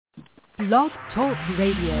Blog Talk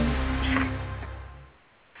Radio.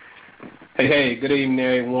 Hey, good evening,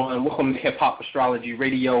 everyone. Welcome to HipHop Astrology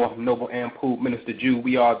Radio. I'm Noble Ampood, Minister Jew.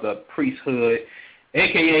 We are the priesthood,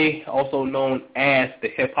 a.k.a. also known as the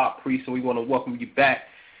Hip-Hop Priest, and we want to welcome you back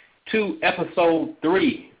to Episode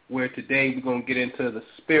 3, where today we're going to get into the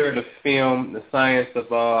spirit of film, the science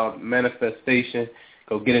of manifestation,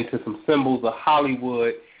 go get into some symbols of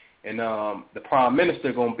Hollywood, and the Prime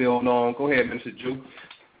Minister going to build on. Go ahead, Minister Jew.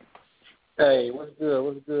 Hey, what's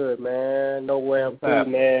good, man? No way I'm through,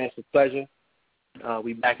 man. It's a pleasure.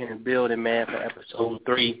 We back in the building, man, for Episode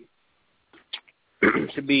 3.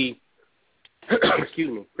 Should be,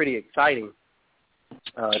 pretty exciting,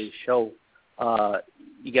 this show.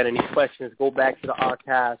 You got any questions, go back to the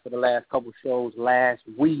archives for the last couple shows. Last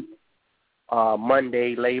week,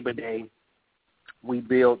 Monday, Labor Day, we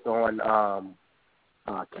built on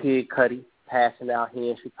Kid Cudi passing out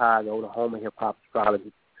here in Chicago, the home of hip-hop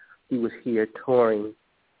astrology. He was here touring,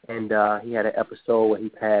 and he had an episode where he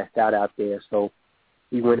passed out there. So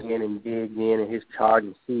we went in and digged in his chart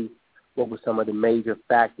and see what were some of the major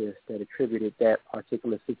factors that attributed that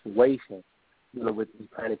particular situation, with these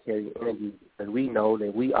planetary energies. Because we know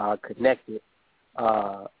that we are connected,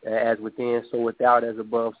 as within, so without, as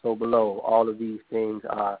above, so below. All of these things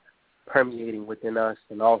are permeating within us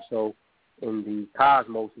and also in the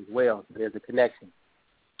cosmos as well. So there's a connection.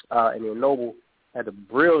 And then Noble had a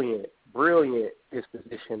brilliant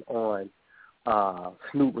disposition on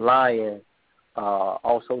Snoop Lion,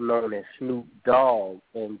 also known as Snoop Dogg,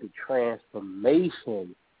 and the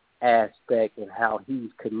transformation aspect and how he's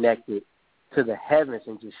connected to the heavens,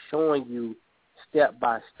 and just showing you step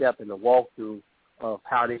by step in the walkthrough of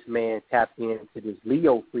how this man tapped into this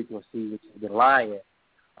Leo frequency, which is the lion,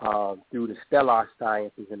 through the stellar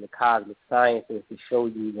sciences and the cosmic sciences, to show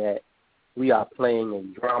you that we are playing a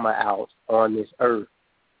drama out on this earth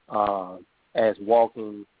as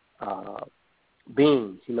walking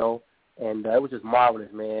beings, and it was just marvelous,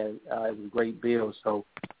 man. It was a great build. So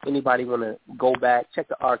anybody want to go back, check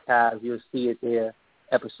the archives, you'll see it there.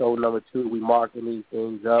 Episode number 2, we marking these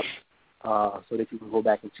things up so that you can go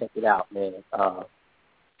back and check it out, man.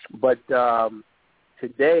 But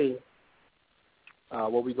today,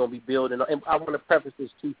 what we're going to be building, and I want to preface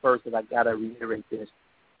this too first, and I got to reiterate this.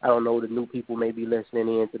 I don't know, the new people may be listening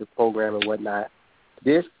in to the program and whatnot.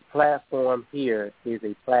 This platform here is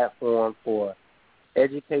a platform for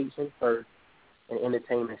education first and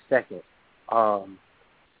entertainment second,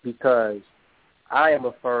 because I am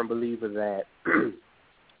a firm believer that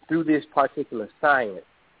through this particular science,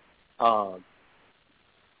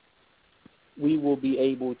 we will be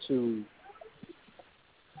able to.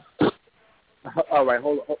 All right,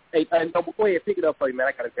 hold on. Hey, no, go ahead, pick it up for you, man.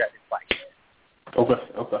 I gotta grab this mic. Okay.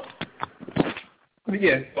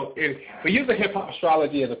 Yeah, so we use the hip-hop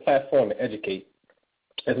astrology as a platform to educate,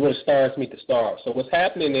 as where the stars meet the stars. So what's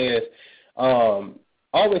happening is I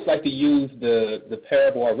always like to use the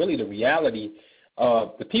parable, or really the reality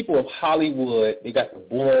of the people of Hollywood. They got the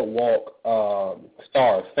boardwalk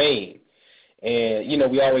star of fame. And,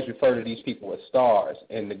 we always refer to these people as stars.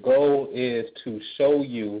 And the goal is to show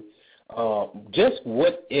you just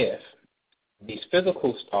what if these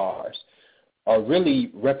physical stars are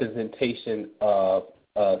really representation of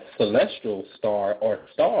a celestial star or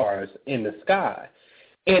stars in the sky.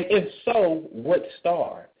 And if so, what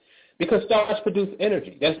star? Because stars produce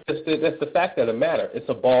energy. That's the fact of the matter. It's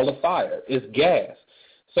a ball of fire. It's gas.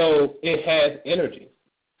 So it has energy.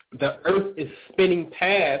 The Earth is spinning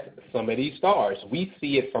past some of these stars. We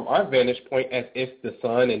see it from our vantage point as if the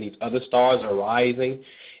sun and these other stars are rising,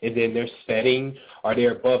 and then they're setting, or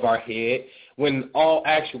they're above our head, when in all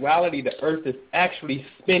actuality, the Earth is actually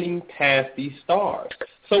spinning past these stars.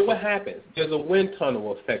 So what happens? There's a wind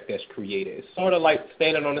tunnel effect that's created. It's sort of like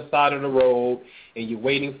standing on the side of the road and you're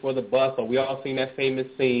waiting for the bus, or we all seen that famous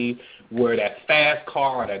scene where that fast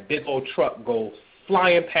car or that big old truck goes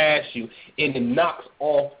flying past you, and it knocks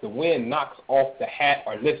off the wind, knocks off the hat,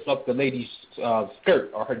 or lifts up the lady's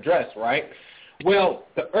skirt or her dress, right? Well,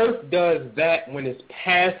 the Earth does that when it's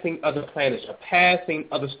passing other planets or passing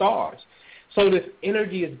other stars. So this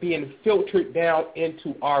energy is being filtered down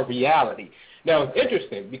into our reality. Now, it's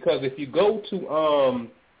interesting because if you go to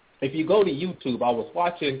YouTube, I was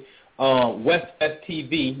watching West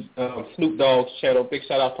TV, Snoop Dogg's channel. Big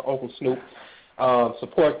shout out to Uncle Snoop.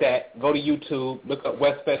 Support that. Go to YouTube, look up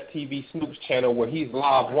West TV, Snoop's channel, where he's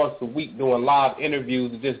live once a week doing live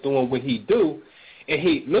interviews and just doing what he do. And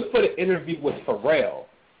he looked for the interview with Pharrell,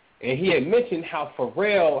 and he had mentioned how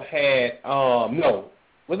Pharrell had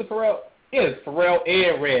was it Pharrell? Yes, Pharrell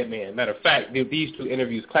and Redman. Matter of fact, these two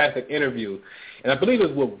interviews, classic interviews. And I believe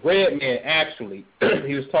it was with Redman, actually.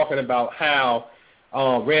 He was talking about how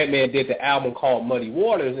Redman did the album called Muddy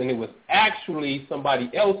Waters, and it was actually somebody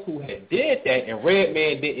else who had did that, and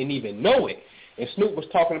Redman didn't even know it. And Snoop was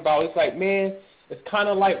talking about, it's like, man, it's kind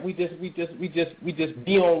of like we get the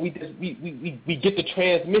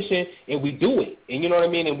transmission and we do it, and you know what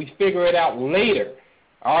I mean, and we figure it out later.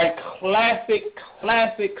 All right, classic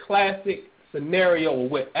scenario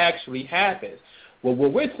of what actually happens. Well,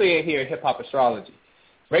 what we're saying here in Hip-Hop Astrology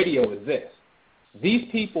Radio is this.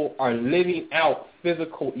 These people are living out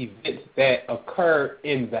physical events that occur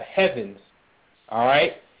in the heavens, all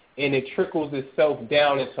right? And it trickles itself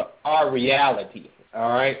down into our reality, all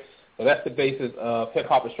right? So that's the basis of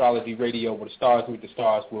Hip-Hop Astrology Radio, where the stars meet the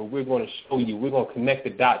stars, where we're going to show you, we're going to connect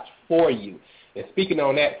the dots for you. And speaking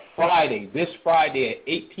on that this Friday at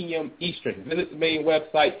 8 p.m. Eastern, visit the main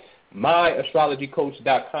website,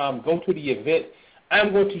 myastrologycoach.com. Go to the event.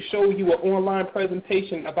 I'm going to show you an online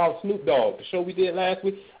presentation about Snoop Dogg, the show we did last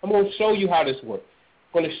week. I'm going to show you how this works.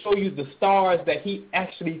 I'm going to show you the stars that he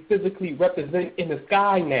actually physically represents in the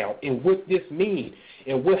sky now and what this means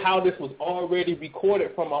and how this was already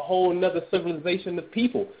recorded from a whole nother civilization of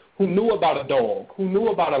people who knew about a dog, who knew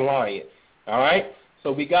about a lion, all right?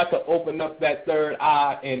 So we got to open up that third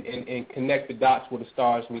eye and connect the dots where the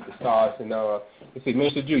stars meet the stars. And let's see,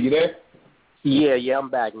 Mr. Jew, you there? Yeah, I'm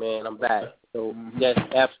back, man. I'm back. So, yes,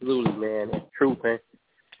 absolutely, man. It's true, man.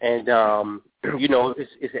 And, you know,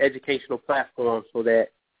 it's an educational platform so that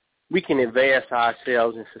we can advance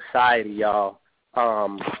ourselves in society, y'all.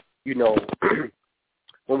 You know,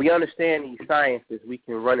 when we understand these sciences, we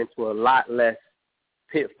can run into a lot less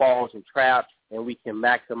pitfalls and traps, and we can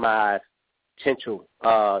maximize potential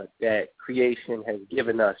that creation has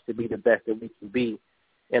given us to be the best that we can be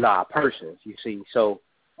in our persons, you see. So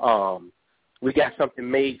we got something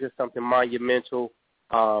major, something monumental,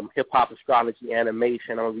 hip-hop astrology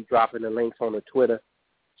animation. I'm going to be dropping the links on the Twitter,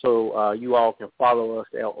 so you all can follow us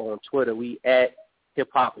on Twitter. We at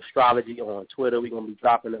hip-hop astrology on Twitter. We're going to be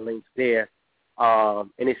dropping the links there.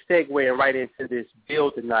 And it's segueing right into this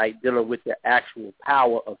bill tonight dealing with the actual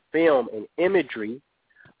power of film and imagery,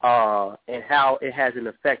 and how it has an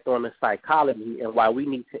effect on the psychology and why we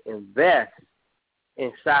need to invest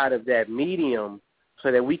inside of that medium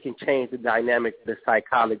so that we can change the dynamic of the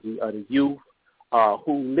psychology of the youth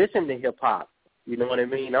who listen to hip-hop. You know what I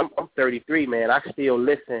mean? I'm 33, man. I still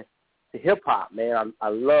listen to hip-hop, man. I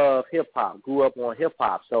love hip-hop, grew up on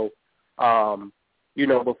hip-hop. So, you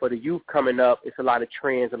know, but for the youth coming up, it's a lot of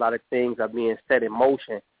trends, a lot of things are being set in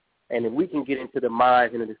motion. And if we can get into the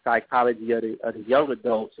minds and the psychology of the young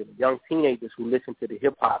adults and young teenagers who listen to the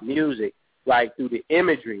hip-hop music, like through the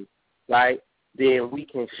imagery, right, then we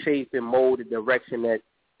can shape and mold the direction that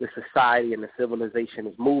the society and the civilization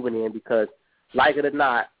is moving in because, like it or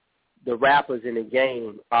not, the rappers in the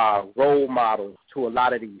game are role models to a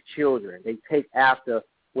lot of these children. They take after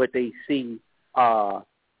what they see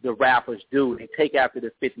the rappers do. They take after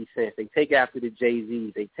the 50 Cents. They take after the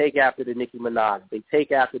Jay-Z's. They take after the Nicki Minaj. They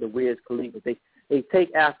take after the Wiz Khalifa. They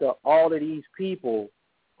take after all of these people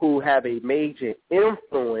who have a major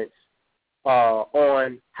influence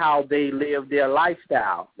on how they live their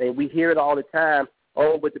lifestyle. And we hear it all the time,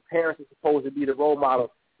 oh, but the parents are supposed to be the role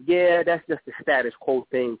model. Yeah, that's just a status quo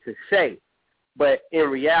thing to say. But in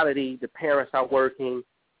reality, the parents are working.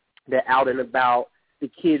 They're out and about. The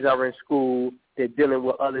kids are in school. They're dealing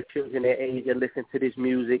with other children their age that listen to this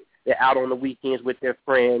music. They're out on the weekends with their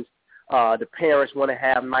friends. The parents want to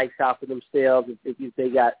have nights out for themselves if they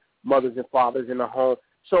got mothers and fathers in the home.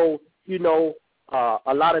 So, you know,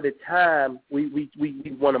 a lot of the time we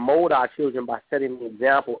want to mold our children by setting an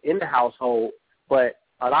example in the household, but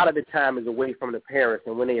a lot of the time is away from the parents.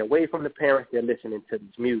 And when they're away from the parents, they're listening to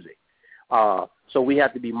this music. So we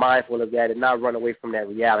have to be mindful of that and not run away from that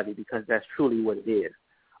reality because that's truly what it is.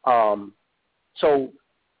 So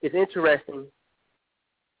it's interesting.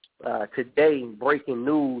 Today, breaking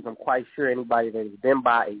news, I'm quite sure anybody that has been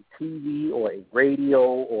by a TV or a radio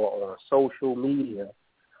or on social media,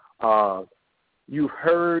 you've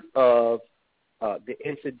heard of the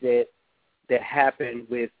incident that happened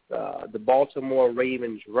with the Baltimore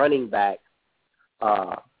Ravens running back,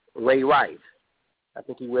 Ray Rice. I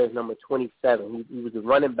think he wears number 27. He was the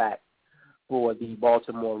running back for the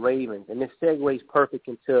Baltimore Ravens. And this segues perfect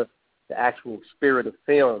into the actual spirit of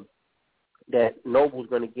film that Noble's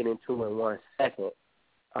going to get into in 1 second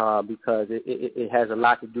because it has a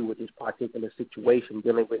lot to do with this particular situation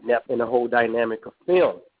dealing with and the whole dynamic of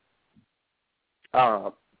film.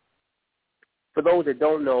 For those that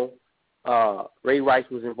don't know, Ray Rice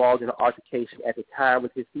was involved in an altercation at the time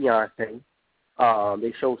with his fiancée.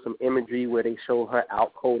 They showed some imagery where they showed her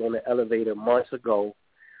out cold on the elevator months ago.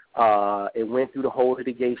 It went through the whole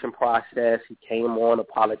litigation process. He came on,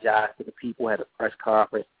 apologized to the people, had a press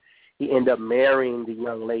conference. He ended up marrying the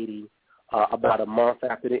young lady about a month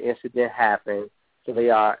after the incident happened. So they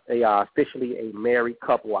are officially a married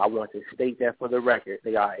couple. I want to state that for the record.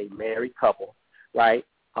 They are a married couple, right?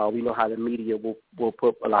 We know how the media will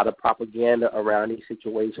put a lot of propaganda around these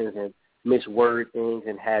situations and misword things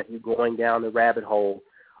and have you going down the rabbit hole.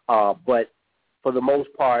 But for the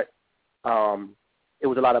most part, it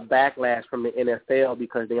was a lot of backlash from the NFL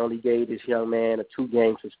because they only gave this young man a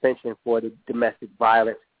 2-game suspension for the domestic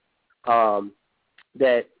violence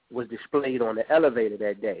that was displayed on the elevator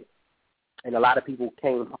that day. And a lot of people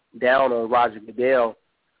came down on Roger Goodell,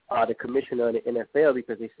 the commissioner of the NFL,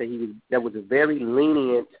 because they say there was a very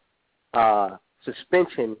lenient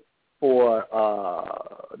suspension for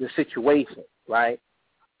the situation, right?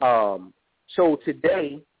 So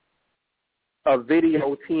today, a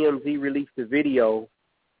video, TMZ released a video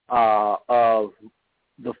of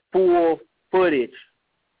the full footage.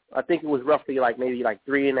 I think it was roughly maybe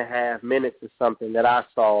 3.5 minutes or something that I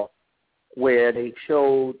saw, where they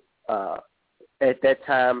showed at that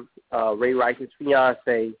time Ray Rice's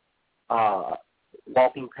fiancée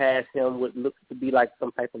walking past him what looks to be like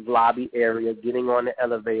some type of lobby area, getting on the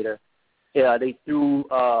elevator. They threw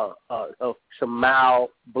some mild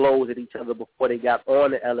blows at each other before they got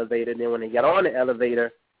on the elevator. Then when they got on the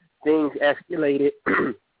elevator, things escalated.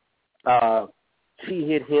 She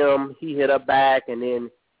hit him, he hit her back, and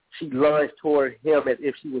then she lunged toward him as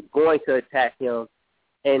if she was going to attack him,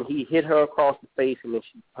 and he hit her across the face, and then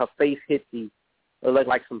her face hit it looked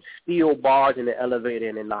like some steel bars in the elevator,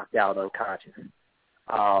 and then knocked out unconscious.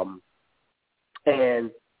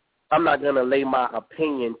 And I'm not going to lay my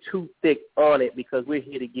opinion too thick on it because we're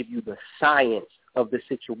here to give you the science of the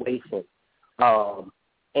situation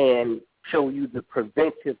and show you the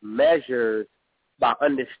preventive measures by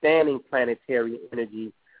understanding planetary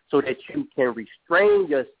energy so that you can restrain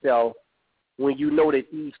yourself when you know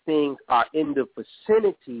that these things are in the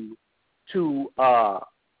vicinity to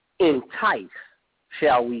entice,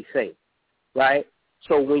 shall we say, right?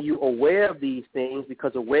 So when you're aware of these things,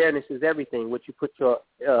 because awareness is everything, what you put your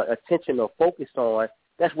attention or focus on,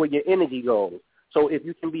 that's where your energy goes. So if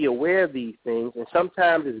you can be aware of these things, and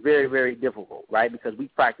sometimes it's very, very difficult, right, because we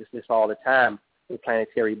practice this all the time with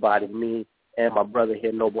planetary body, me and my brother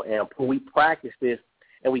here, Noble Ampu. We practice this,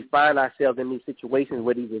 and we find ourselves in these situations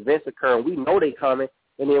where these events occur, and we know they're coming,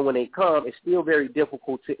 and then when they come, it's still very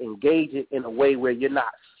difficult to engage it in a way where you're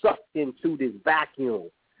not sucked into this vacuum.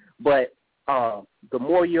 But the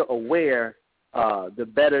more you're aware, the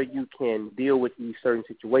better you can deal with these certain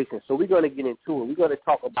situations. So we're going to get into it. We're going to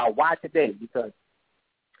talk about why today, because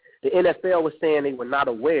the NFL was saying they were not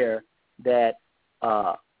aware that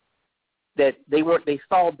that they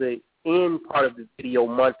saw the end part of the video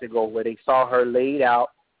months ago where they saw her laid out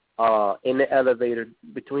in the elevator,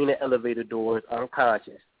 between the elevator doors,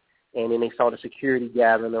 unconscious. And then they saw the security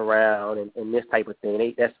gathering around and this type of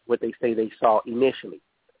thing. That's what they say they saw initially.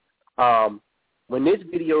 When this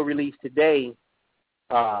video released today,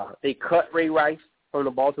 they cut Ray Rice from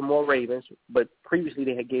the Baltimore Ravens, but previously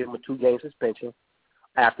they had gave him a 2-game suspension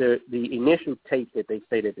after the initial tape that they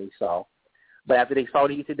say that they saw. But after they saw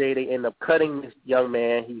these today, they end up cutting this young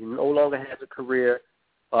man. He no longer has a career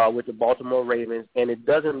with the Baltimore Ravens, and it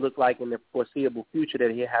doesn't look like in the foreseeable future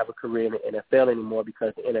that he'll have a career in the NFL anymore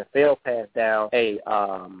because the NFL passed down a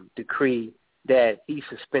decree that he's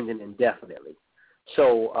suspended indefinitely.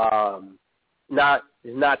 So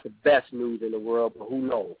it's not the best news in the world, but who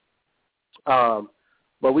knows?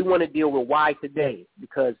 But we want to deal with why today,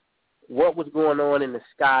 because what was going on in the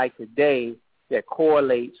sky today that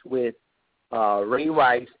correlates with Ray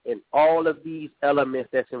Rice and all of these elements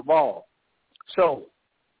that's involved. So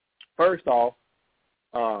first off,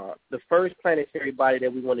 the first planetary body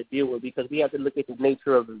that we want to deal with, because we have to look at the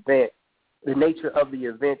nature of the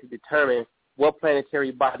event to determine what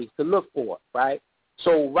planetary bodies to look for, right?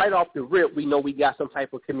 So right off the rip, we know we got some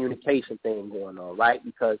type of communication thing going on, right?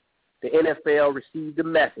 Because the NFL received a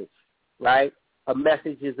message, right? A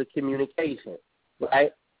message is a communication,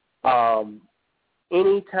 right?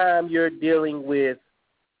 Anytime you're dealing with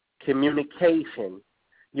communication,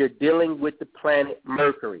 you're dealing with the planet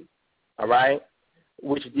Mercury, all right,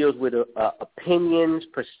 which deals with opinions,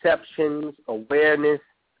 perceptions, awareness,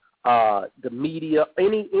 the media,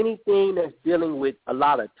 anything that's dealing with a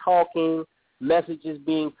lot of talking, messages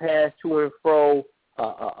being passed to and fro,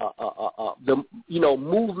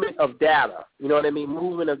 movement of data. You know what I mean?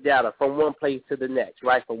 Movement of data from one place to the next,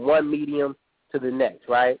 right? From one medium to the next,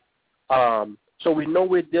 right? So we know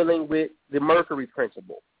we're dealing with the Mercury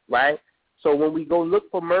principle, right? So when we go look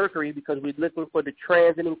for Mercury, because we're looking for the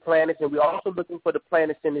transiting planets, and we're also looking for the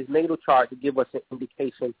planets in his natal chart to give us an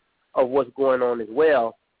indication of what's going on as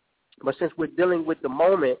well. But since we're dealing with the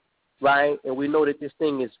moment, right, and we know that this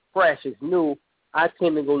thing is fresh, it's new, I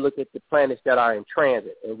tend to go look at the planets that are in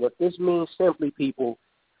transit. And what this means simply, people,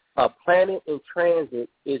 a planet in transit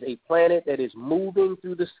is a planet that is moving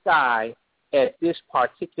through the sky at this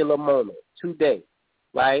particular moment, today,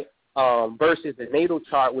 right? Versus the natal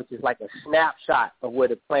chart, which is like a snapshot of where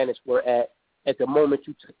the planets were at the moment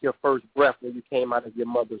you took your first breath when you came out of your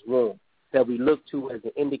mother's womb, that we look to as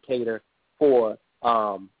an indicator for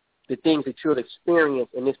the things that you'll experience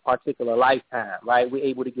in this particular lifetime, right? We're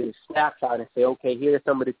able to get a snapshot and say, okay, here are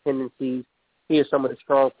some of the tendencies, here's some of the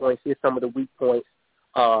strong points, here's some of the weak points.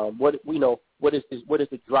 What is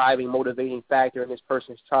the driving, motivating factor in this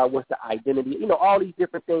person's chart? What's the identity? All these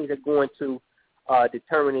different things that go into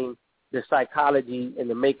determining the psychology and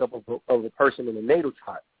the makeup of a person in the natal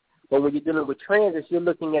chart. But when you're dealing with transits, you're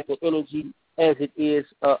looking at the energy as it is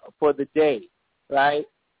for the day, right?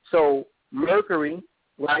 So Mercury,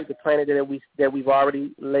 right, the planet that we've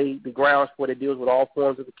already laid the grounds for, that deals with all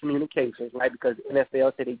forms of the communications, right? Because the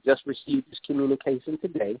NFL said they just received this communication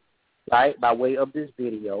today, right, by way of this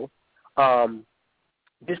video.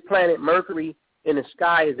 This planet Mercury in the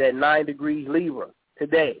sky is at 9 degrees Libra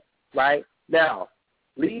today, right? Now,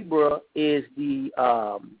 Libra is the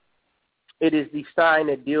sign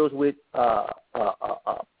that deals with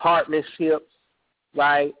partnerships,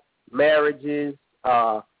 right, marriages,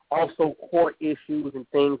 also court issues and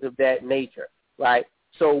things of that nature, right?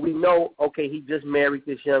 So we know, okay, he just married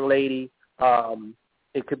this young lady.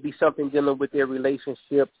 It could be something dealing with their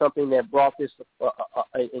relationship, something that brought this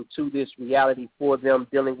into this reality for them,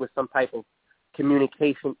 dealing with some type of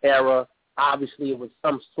communication error. Obviously, it was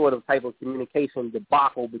some sort of type of communication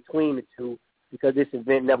debacle between the two, because this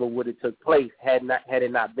event never would have took place had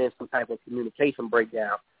it not been some type of communication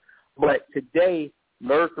breakdown. But today,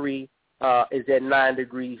 Mercury is at 9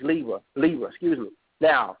 degrees Libra.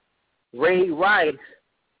 Now, Ray Rice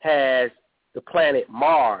has the planet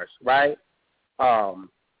Mars, right,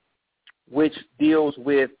 which deals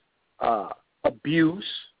with abuse,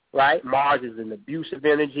 right? Mars is an abusive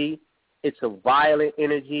energy. It's a violent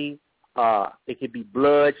energy. It can be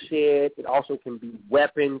bloodshed. It also can be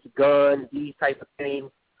weapons, guns, these type of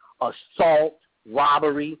things, assault,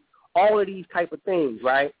 robbery, all of these type of things,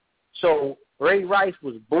 right? So Ray Rice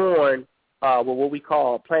was born with what we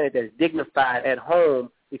call a planet that's dignified at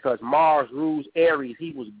home, because Mars rules Aries.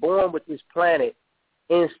 He was born with this planet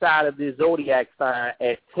inside of the zodiac sign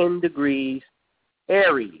at 10 degrees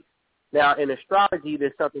Aries. Now, in astrology,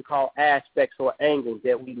 there's something called aspects or angles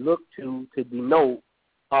that we look to denote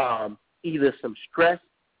either some stress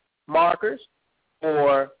markers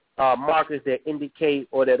or markers that indicate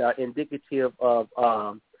or that are indicative of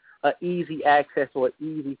an easy access or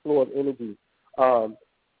easy flow of energy,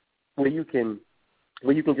 where you can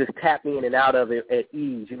just tap in and out of it at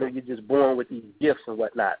ease. You're just born with these gifts and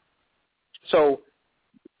whatnot. So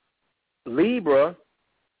Libra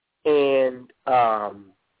and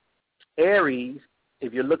Aries,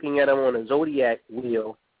 if you're looking at them on a zodiac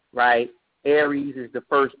wheel, right, Aries is the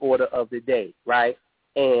first order of the day, right,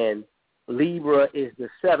 and Libra is the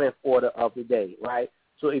seventh order of the day, right?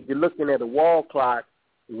 So if you're looking at a wall clock,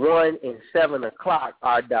 1 and 7 o'clock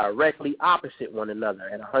are directly opposite one another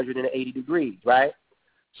at 180 degrees, right?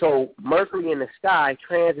 So Mercury in the sky,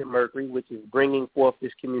 transit Mercury, which is bringing forth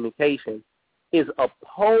this communication, is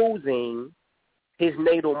opposing his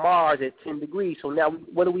natal Mars at 10 degrees. So now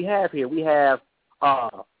what do we have here? We have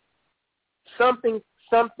something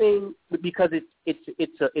because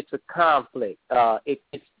it's a conflict.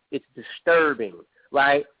 It's disturbing,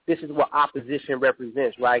 right? This is what opposition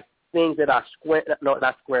represents, right? Things that are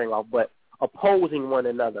not squaring off, but opposing one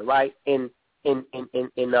another, right? In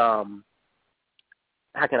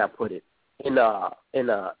how can I put it?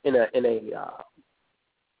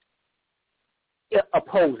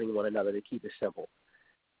 Opposing one another, to keep it simple.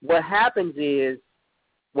 What happens is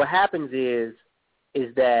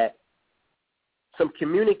that some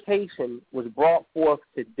communication was brought forth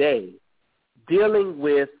today dealing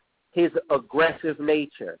with his aggressive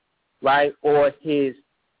nature, right, or his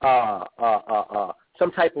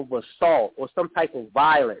some type of assault or some type of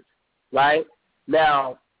violence, right?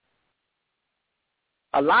 Now,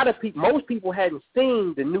 most people hadn't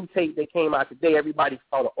seen the new tape that came out today. Everybody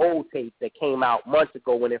saw the old tape that came out months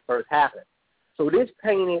ago when it first happened. So this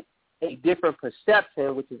painted a different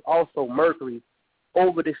perception, which is also Mercury,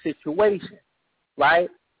 over the situation, right?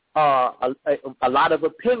 A lot of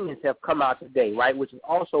opinions have come out today, right, which is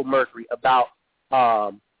also Mercury, about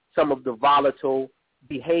some of the volatile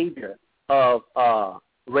behavior of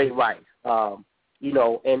Ray Rice. You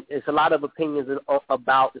know, and it's a lot of opinions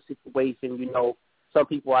about the situation. You know, some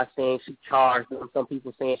people are saying she charged him. Some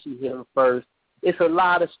people saying she hit him first. It's a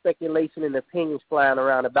lot of speculation and opinions flying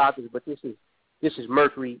around about this, but this is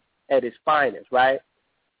Mercury at its finest, right?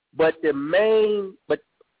 But the main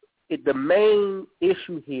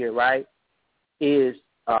issue here, right, is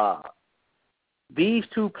these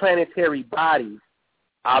two planetary bodies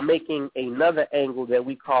are making another angle that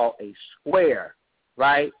we call a square,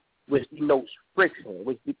 right, which denotes friction,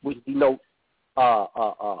 which denotes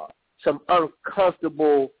some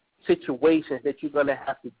uncomfortable situations that you're going to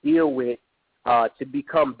have to deal with to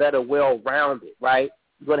become better, well-rounded, right?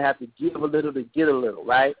 You're going to have to give a little to get a little,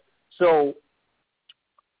 right? So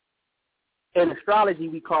in astrology,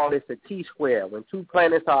 we call this a T-square. When two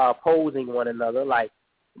planets are opposing one another, like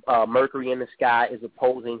Mercury in the sky is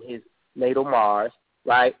opposing his natal Mars,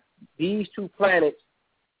 right? These two planets,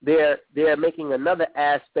 they're making another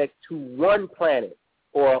aspect to one planet,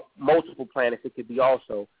 or multiple planets, it could be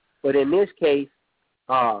also. But in this case,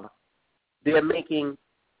 they're making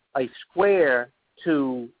a square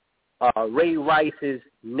to Ray Rice's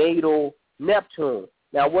natal Neptune.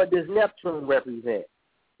 Now, what does Neptune represent?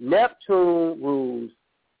 Neptune rules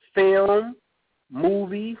film,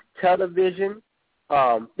 movies, television,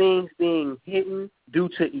 things being hidden due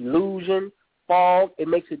to illusion, fog. It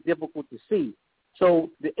makes it difficult to see. So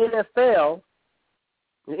the NFL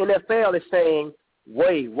is saying,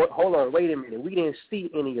 hold on, wait a minute. We didn't see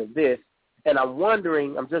any of this. And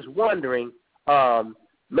I'm just wondering,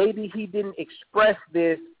 maybe he didn't express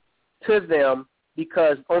this to them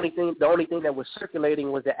because the only thing that was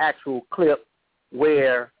circulating was the actual clip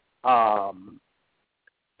where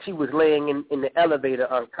she was laying in the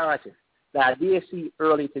elevator unconscious. Now, I did see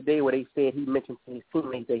earlier today where they said he mentioned to his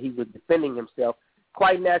teammates that he was defending himself.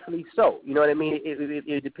 Quite naturally so. You know what I mean?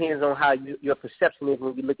 It depends on how your perception is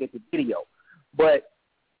when you look at the video. But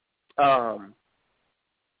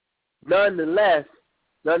nonetheless,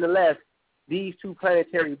 these two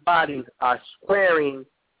planetary bodies are squaring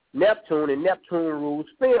Neptune, and Neptune rules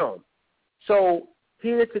film. So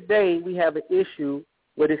here today we have an issue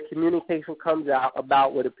where this communication comes out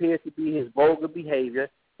about what appears to be his vulgar behavior,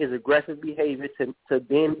 his aggressive behavior to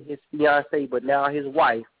then his fiancée, but now his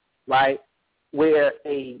wife, right? Where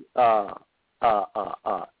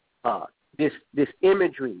this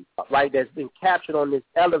imagery, right, that's been captured on this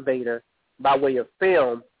elevator by way of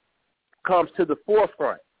film comes to the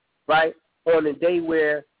forefront, right? On the day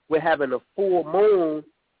where we're having a full moon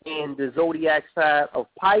in the zodiac sign of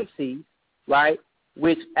Pisces, right,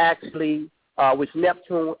 which Neptune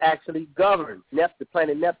actually governs. The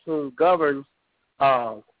planet Neptune governs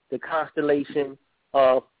the constellation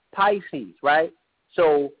of Pisces, right?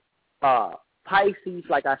 So Pisces,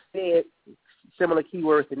 like I said, similar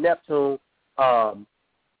keywords to Neptune,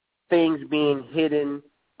 things being hidden,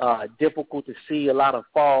 difficult to see, a lot of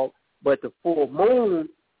fog. But the full moon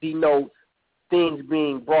denotes things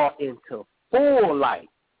being brought into full light,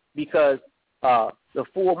 because the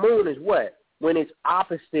full moon is what? When it's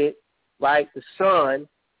opposite, right, the sun,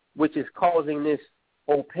 which is causing this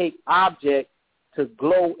opaque object to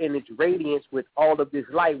glow in its radiance with all of this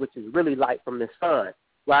light, which is really light from the sun,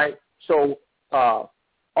 right? So all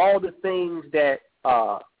the things that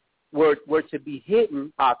were to be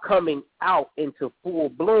hidden are coming out into full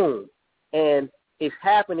bloom. And it's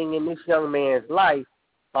happening in this young man's life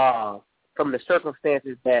from the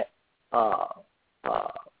circumstances that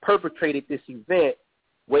perpetrated this event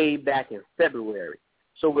way back in February.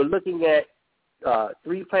 So we're looking at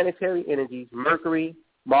three planetary energies, Mercury,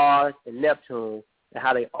 Mars, and Neptune, and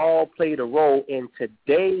how they all played a role in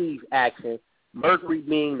today's action, Mercury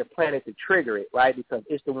being the planet to trigger it, right, because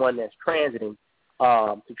it's the one that's transiting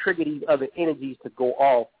to trigger these other energies to go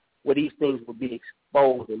off, where these things will be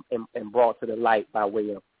exposed and brought to the light by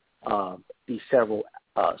way of these several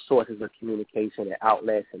sources of communication and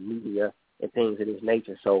outlets and media and things of this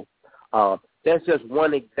nature. So that's just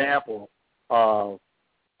one example of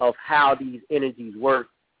how these energies work.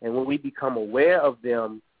 And when we become aware of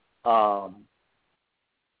them,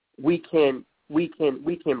 we can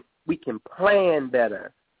plan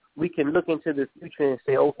better. We can look into the future and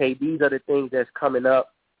say, okay, these are the things that's coming up.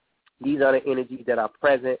 These are the energies that are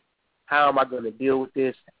present. How am I going to deal with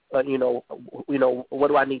this? What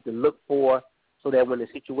do I need to look for so that when the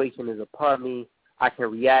situation is upon me, I can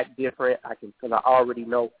react different. Because I already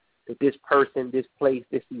know that this person, this place,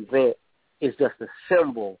 this event is just a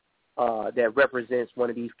symbol that represents one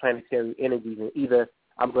of these planetary energies, and either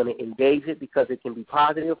I'm going to engage it because it can be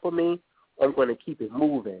positive for me, or I'm going to keep it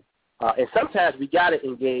moving. And sometimes we got to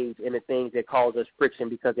engage in the things that cause us friction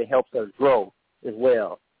because it helps us grow as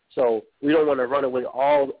well. So we don't want to run away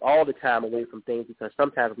all the time away from things, because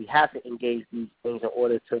sometimes we have to engage these things in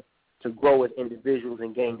order to grow as individuals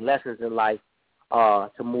and gain lessons in life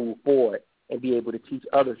to move forward and be able to teach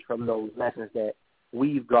others from those lessons that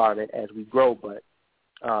we've garnered as we grow. But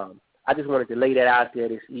I just wanted to lay that out there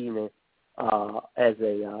this evening as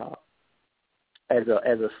a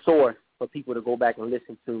source for people to go back and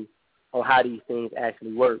listen to on how these things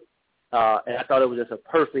actually work. And I thought it was just a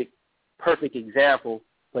perfect example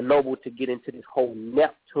for Noble to get into this whole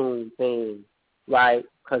Neptune thing, right?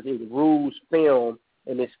 Because it rules film,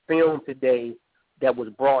 and this film today that was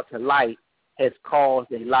brought to light has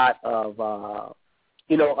caused a lot of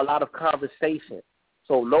conversation.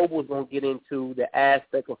 So Noble's going to get into the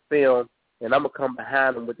aspect of film, and I'm going to come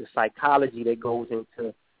behind him with the psychology that goes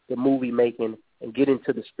into the movie making and get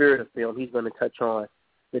into the spirit of film. He's going to touch on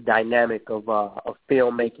the dynamic of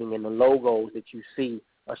filmmaking and the logos that you see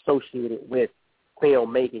associated with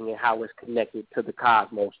filmmaking and how it's connected to the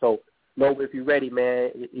cosmos. So, Noble, if you're ready,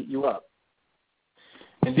 man, you up.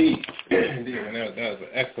 Indeed. Man, that was an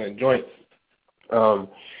excellent joint.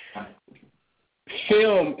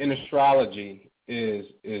 Film in astrology is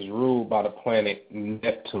ruled by the planet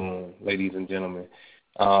Neptune, ladies and gentlemen.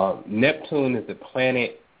 Neptune is the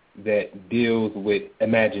planet that deals with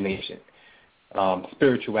imagination,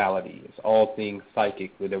 spirituality. It's all things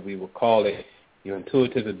psychic, whether we will call it your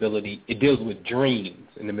intuitive ability. It deals with dreams.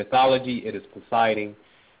 In the mythology, it is Poseidon.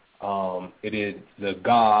 It is the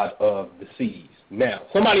god of the seas. Now,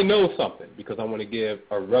 somebody knows something, because I want to give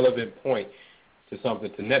a relevant point to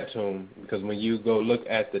something to Neptune, because when you go look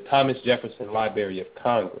at the Thomas Jefferson Library of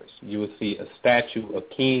Congress, you will see a statue of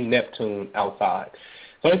King Neptune outside.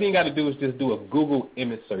 So the only thing you got to do is just do a Google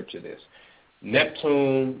image search of this.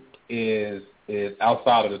 Neptune is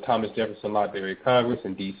outside of the Thomas Jefferson Library of Congress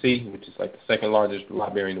in D.C., which is like the second largest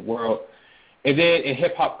library in the world. And then in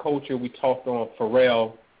hip-hop culture, we talked on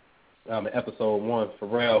Pharrell, in episode 1,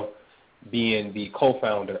 Pharrell being the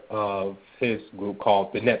co-founder of his group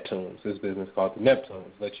called the Neptunes, his business called the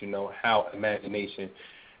Neptunes, let you know how imagination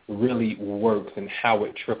really works and how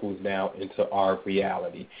it trickles down into our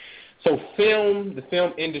reality. So the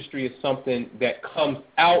film industry is something that comes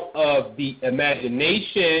out of the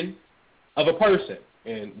imagination of a person.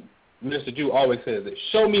 And Mr. Jew always says that,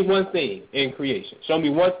 show me one thing in creation, show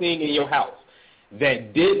me one thing in your house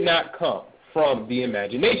that did not come from the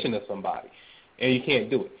imagination of somebody, and you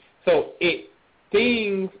can't do it. So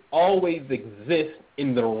things always exist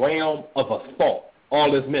in the realm of a thought.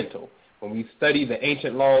 All is mental. When we study the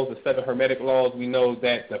ancient laws, the 7 Hermetic laws, we know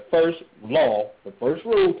that the first law, the first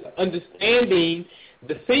rule to understanding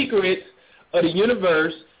the secrets of the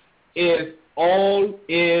universe is all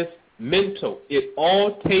is mental. It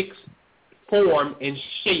all takes form and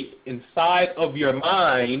shape inside of your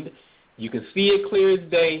mind. You can see it clear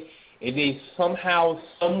as day, and then somehow,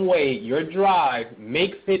 some way, your drive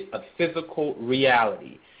makes it a physical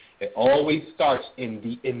reality. It always starts in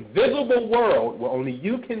the invisible world where only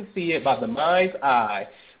you can see it by the mind's eye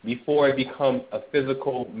before it becomes a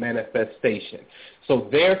physical manifestation. So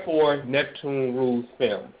therefore, Neptune rules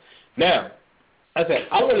film. Now, as I said,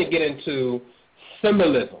 I want to get into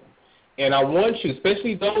symbolism. And I want you,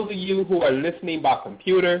 especially those of you who are listening by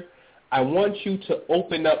computer, I want you to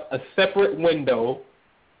open up a separate window,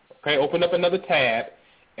 okay, open up another tab,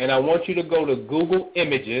 and I want you to go to Google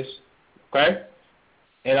Images, okay,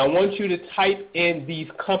 and I want you to type in these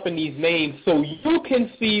companies' names so you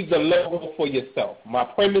can see the logo for yourself. My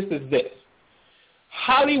premise is this.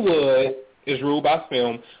 Hollywood is ruled by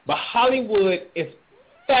film, but Hollywood is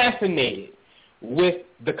fascinated with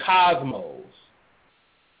the cosmos.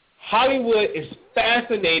 Hollywood is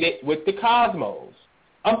fascinated with the cosmos.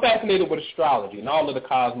 I'm fascinated with astrology and all of the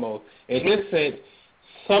cosmos. In this sense,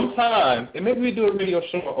 sometimes, and maybe we do a radio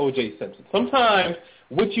show on O.J. Simpson, sometimes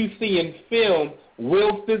what you see in film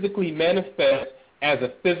will physically manifest as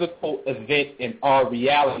a physical event in our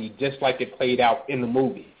reality, just like it played out in the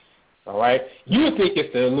movie. All right? You would think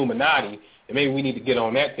it's the Illuminati, and maybe we need to get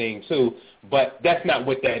on that thing too, but that's not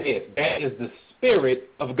what that is. That is the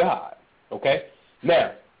spirit of God. Okay?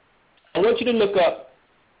 Now, I want you to look up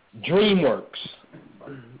DreamWorks.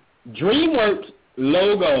 DreamWorks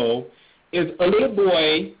logo is a little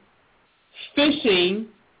boy fishing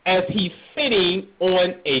as he's sitting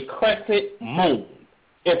on a crescent moon.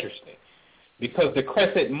 Interesting. Because the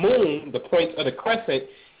crescent moon, the point of the crescent,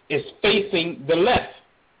 is facing the left.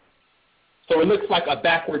 So it looks like a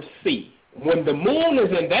backward C. When the moon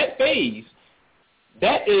is in that phase,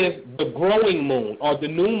 that is the growing moon or the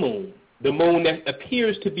new moon, the moon that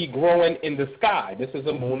appears to be growing in the sky. This is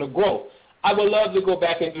a moon of growth. I would love to go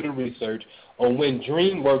back and do the research on when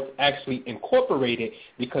DreamWorks actually incorporated,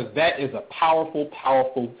 because that is a powerful,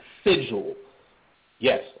 powerful sigil.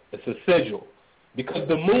 Yes, it's a sigil. Because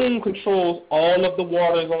the moon controls all of the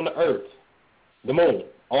waters on the earth. The moon.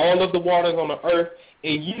 All of the waters on the earth,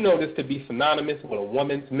 and you know this to be synonymous with a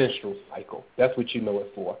woman's menstrual cycle. That's what you know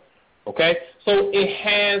it for. Okay? So it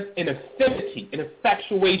has an affinity, an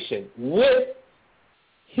infatuation with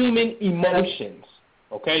human emotions.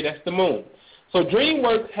 Okay? That's the moon. So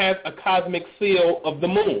DreamWorks has a cosmic seal of the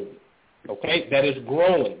moon. Okay? That is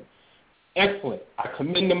growing. Excellent. I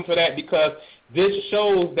commend them for that, because this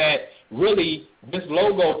shows that really this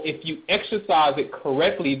logo, if you exercise it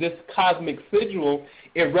correctly, this cosmic sigil,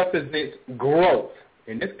 it represents growth.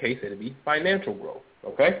 In this case, it would be financial growth.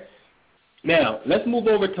 Okay? Now, let's move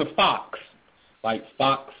over to Fox, like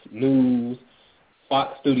Fox News,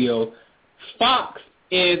 Fox Studios. Fox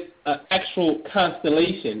is an actual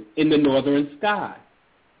constellation in the northern sky,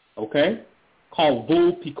 okay, called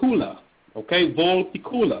Vulpecula, okay,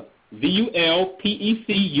 Vulpecula,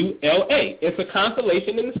 Vulpecula. It's a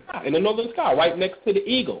constellation in the sky, in the northern sky, right next to the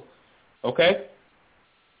eagle, okay?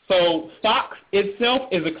 So Fox itself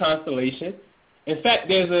is a constellation. In fact,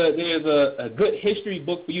 there's a good history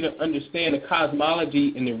book for you to understand the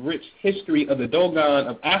cosmology and the rich history of the Dogon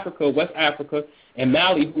of Africa, West Africa, and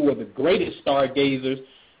Mali, who are the greatest stargazers.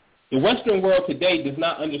 The Western world today does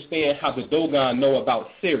not understand how the Dogon know about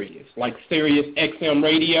Sirius, like Sirius XM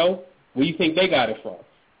radio. Where do you think they got it from?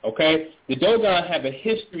 Okay? The Dogon have a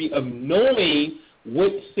history of knowing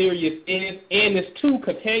what Sirius is, and its two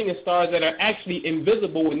companion stars that are actually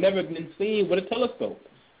invisible and never been seen with a telescope.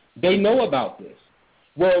 They know about this.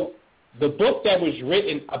 Well, the book that was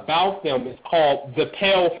written about them is called The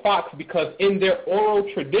Pale Fox, because in their oral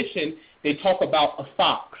tradition, they talk about a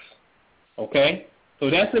fox. Okay? So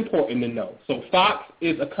that's important to know. So Fox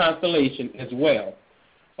is a constellation as well.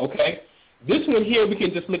 Okay? This one here, we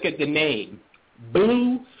can just look at the name.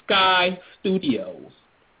 Blue Sky Studios.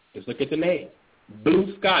 Just look at the name.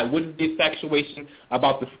 Blue sky. What is the infatuation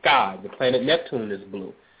about the sky? The planet Neptune is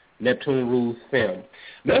blue. Neptune rules film.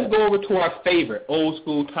 Let's go over to our favorite, old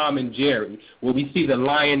school Tom and Jerry, where we see the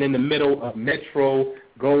lion in the middle of Metro,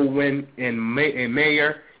 Goldwyn, and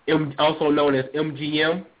Mayer, also known as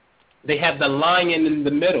MGM. They have the lion in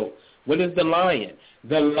the middle. What is the lion?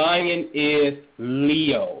 The lion is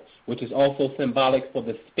Leo, which is also symbolic for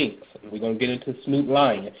the Sphinx. We're going to get into Snoop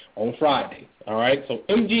Lion on Friday. All right? So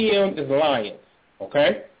MGM is lion.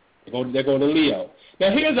 Okay? They go to Leo.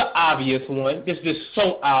 Now, here's an obvious one. It's just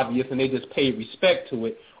so obvious, and they just pay respect to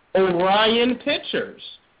it. Orion Pictures.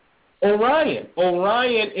 Orion.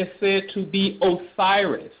 Orion is said to be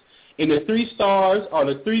Osiris. And the three stars, or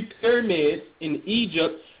the three pyramids in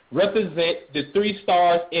Egypt, represent the three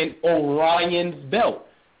stars in Orion's belt.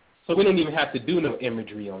 So we don't even have to do no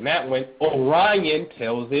imagery on that one. Orion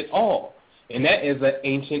tells it all. And that is an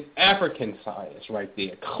ancient African science right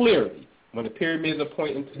there, clearly, when the pyramids are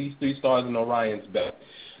pointing to these three stars in Orion's belt.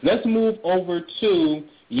 Let's move over to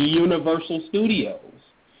Universal Studios.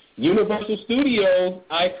 Universal Studios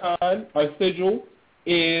icon or sigil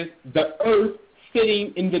is the Earth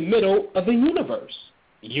sitting in the middle of the universe.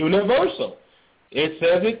 Universal. It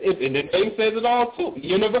says it, and the name says it all too.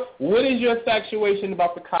 What is your infatuation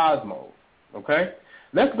about the cosmos? Okay?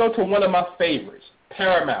 Let's go to one of my favorites,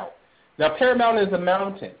 Paramount. Now, Paramount is a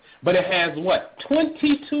mountain, but it has what?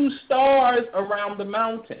 22 stars around the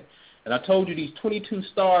mountain. And I told you these 22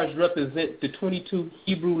 stars represent the 22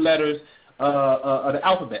 Hebrew letters of the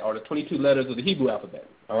alphabet, or the 22 letters of the Hebrew alphabet.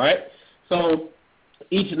 All right? So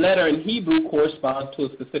each letter in Hebrew corresponds to a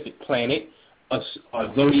specific planet, a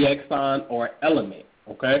zodiac sign, or element,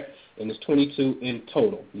 okay? And it's 22 in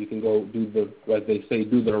total. You can go do the, as they say,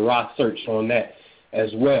 do the raw search on that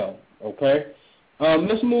as well, okay?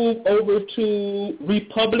 Let's move over to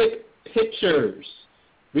Republic Pictures.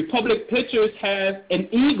 Republic Pictures has an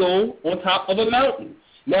eagle on top of a mountain.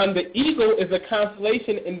 Now, the eagle is a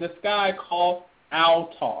constellation in the sky called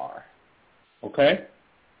Altar, okay?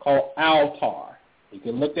 Called Altar. You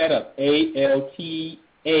can look that up, ALTAIR,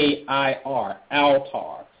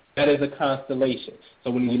 Altar. That is a constellation.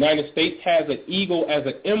 So when the United States has an eagle as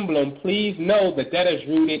an emblem, please know that that is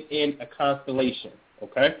rooted in a constellation,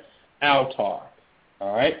 okay? Altar,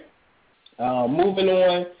 all right? Moving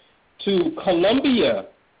on to Columbia,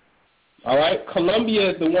 all right?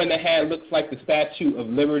 Columbia is the one that looks like the Statue of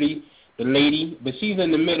Liberty, the lady, but she's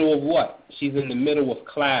in the middle of what? She's in the middle of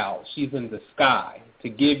clouds. She's in the sky. to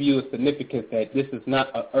give you a significance that this is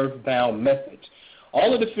not an earthbound message.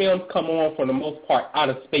 All of the films come on, for the most part, out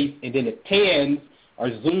of space, and then it pans or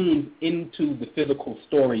zooms into the physical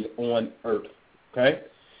story on Earth, okay?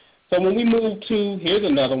 So when we move to, here's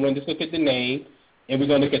another one. Just look at the name, and we're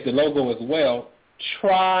going to look at the logo as well.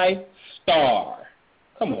 TriStar.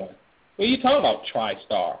 Come on. What are you talking about,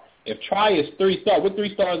 TriStar? If Tri is 3 stars, what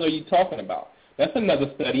 3 stars are you talking about? That's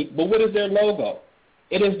another study. But what is their logo?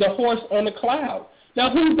 It is the horse on the cloud. Now,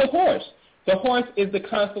 who's the horse? The horse is the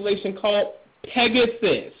constellation called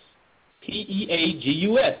Pegasus.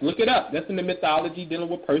 Pegasus. Look it up. That's in the mythology dealing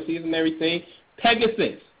with Perseus and everything.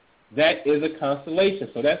 Pegasus. That is a constellation.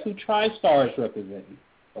 So that's who TriStar is representing.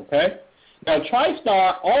 Okay? Now,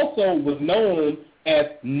 TriStar also was known as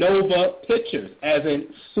Nova Pictures, as in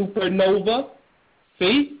supernova.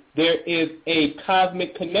 See? There is a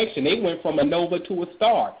cosmic connection. They went from a nova to a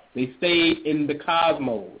star. They stayed in the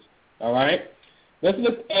cosmos. All right? Let's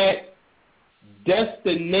look at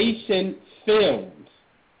Destination Films.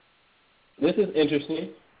 This is interesting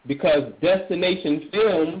because Destination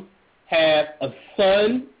Films have a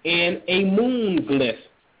sun and a moon glyph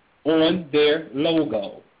on their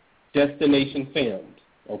logo. Destination Films.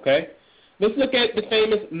 Okay? Let's look at the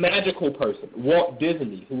famous magical person, Walt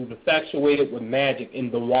Disney, who's infatuated with magic in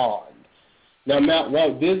the wand. Now,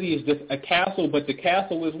 Walt Disney is just a castle, but the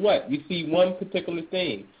castle is what? You see one particular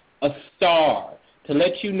thing, a star, to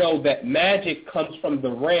let you know that magic comes from the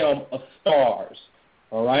realm of stars.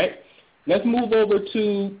 All right? Let's move over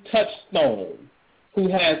to Touchstone, who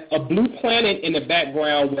has a blue planet in the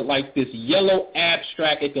background with like this yellow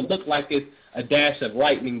abstract. It can look like it's a dash of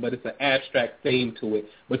lightning, but it's an abstract theme to it.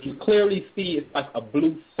 But you clearly see it's like a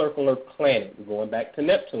blue circular planet. We're going back to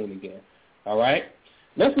Neptune again. All right?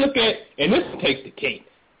 Let's look at, and this takes the cake.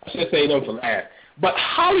 I should say no for last. But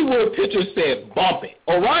Hollywood Pictures said bump it.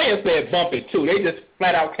 Orion said bump it too. They just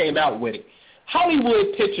flat out came out with it.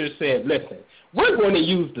 Hollywood Pictures said, listen, we're going to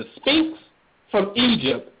use the Sphinx from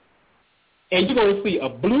Egypt, and you're going to see a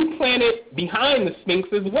blue planet behind the Sphinx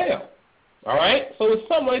as well. All right? So it's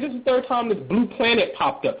something like this is the third time this blue planet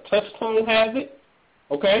popped up. Touchstone has it,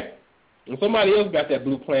 okay? And somebody else got that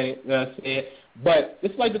blue planet that I said. But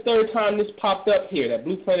it's like the third time this popped up here, that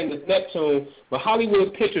blue planet is Neptune. But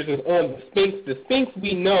Hollywood Pictures is on the Sphinx. The Sphinx,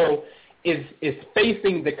 we know, is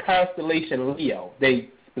facing the constellation Leo. They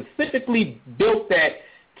specifically built that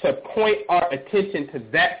to point our attention to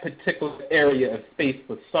that particular area of space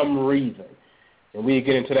for some reason. And we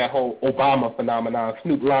get into that whole Obama phenomenon,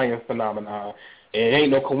 Snoop Lion phenomenon. And it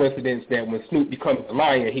ain't no coincidence that when Snoop becomes a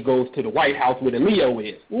lion, he goes to the White House where the Leo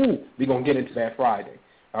is. Ooh, we're going to get into that Friday.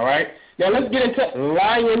 All right? Now let's get into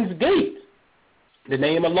Lion's Gate. The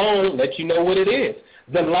name alone lets you know what it is.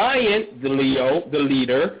 The lion, the Leo, the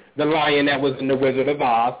leader, the lion that was in the Wizard of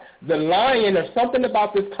Oz, the lion or something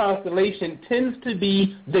about this constellation tends to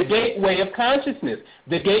be the gateway of consciousness,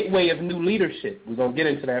 the gateway of new leadership. We're going to get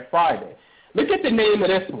into that Friday. Look at the name of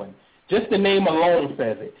this one. Just the name alone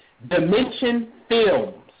says it. Dimension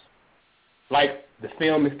Films. Like the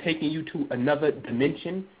film is taking you to another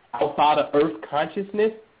dimension outside of Earth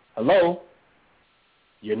consciousness. Hello?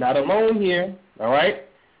 You're not alone here. All right?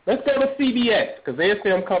 Let's go to CBS because they're a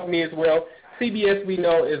film company as well. CBS, we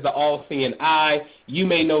know, is the all-seeing eye. You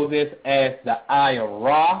may know this as the Eye of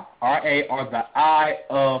Ra, R-A, or the Eye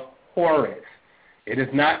of Horus. It is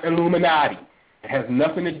not Illuminati. It has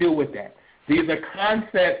nothing to do with that. These are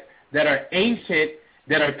concepts that are ancient,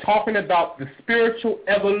 that are talking about the spiritual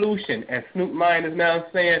evolution. As Snoop Lion is now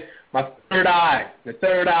saying, my third eye, the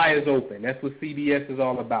third eye is open. That's what CBS is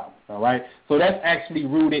all about, all right? So that's actually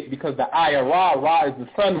rooted because the Eye of Ra, Ra is the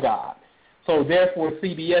sun god. So therefore,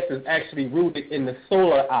 CBS is actually rooted in the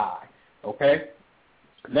solar eye, okay?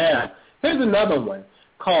 Now, here's another one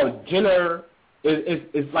called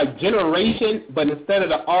it's like generation, but instead of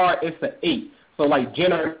the R, it's an 8. So like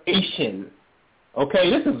generation. Okay,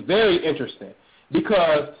 this is very interesting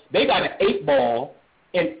because they got an 8 ball,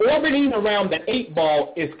 and orbiting around the 8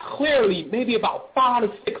 ball is clearly maybe about 5 to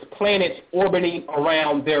 6 planets orbiting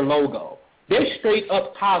around their logo. They're straight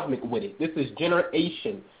up cosmic with it. This is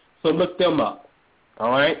generation. So look them up.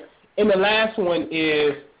 All right? And the last one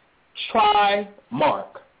is Trimark.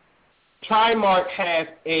 Trimark has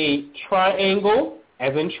a triangle,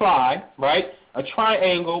 as in tri, right? A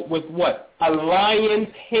triangle with what? A lion's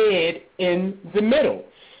head in the middle.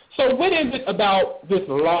 So what is it about this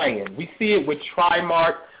lion? We see it with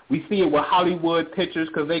Trimark. We see it with Hollywood Pictures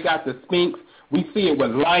because they got the Sphinx. We see it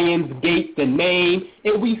with Lionsgate, the name.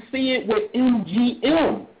 And we see it with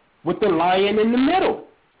MGM, with the lion in the middle.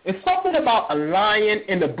 It's something about a lion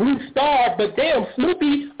and the blue star, but damn,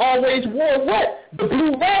 Snoopy always wore what? The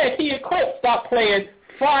blue rag. He and Clint stopped playing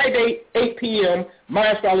Friday, 8 p.m.,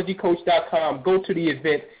 myastrologycoach.com. Go to the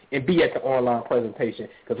event and be at the online presentation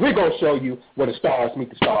because we're going to show you where the stars meet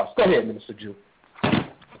the stars. Go ahead, Minister Jew.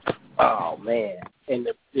 Oh, man. And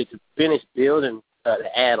to finish building,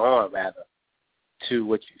 to add on, rather, to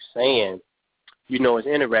what you're saying, you know, it's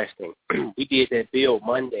interesting. We did that build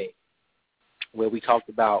Monday where we talked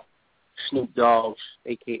about Snoop Dogg's,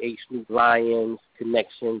 a.k.a. Snoop Lion's,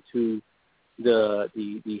 connection to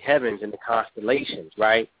the heavens and the constellations,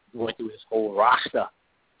 right? He went through his whole roster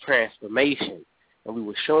transformation, and we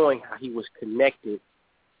were showing how he was connected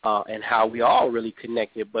and how we all really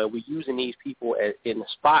connected, but we're using these people in the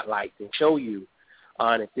spotlight to show you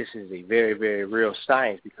that this is a very, very real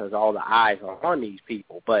science because all the eyes are on these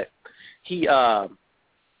people. But he,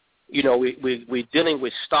 you know, we're dealing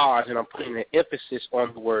with stars, and I'm putting an emphasis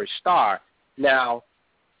on the word star. Now,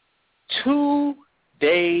 2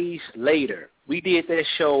 days later, we did that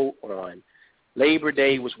show on Labor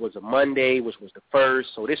Day, which was a Monday, which was the 1st,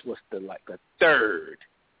 so this was the 3rd,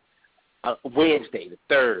 Wednesday, the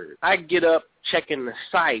 3rd. I get up checking the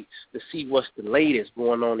sites to see what's the latest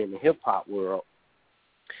going on in the hip-hop world.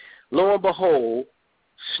 Lo and behold,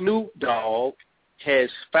 Snoop Dogg has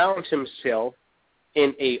found himself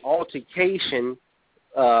in a altercation,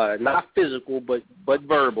 not physical but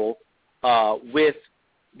verbal, with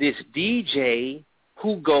this DJ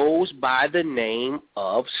who goes by the name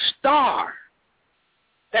of Star.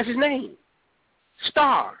 That's his name,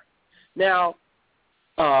 Star. Now,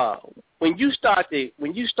 when you start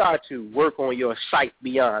to work on your sight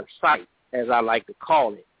beyond sight, as I like to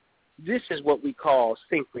call it, this is what we call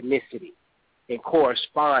synchronicity and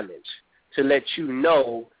correspondence, to let you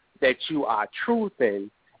know that you are truthing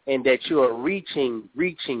and that you are reaching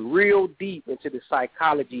real deep into the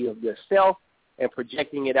psychology of yourself and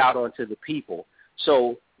projecting it out onto the people.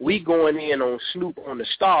 So we going in on Snoop on the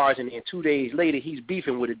stars, and then 2 days later he's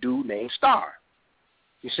beefing with a dude named Star.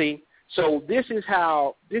 You see? So this is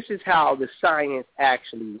how the science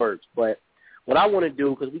actually works. But what I want to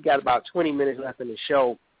do, because we got about 20 minutes left in the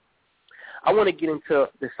show, I want to get into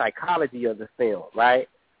the psychology of the film, right?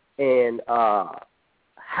 And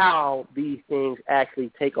how these things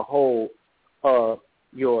actually take a hold of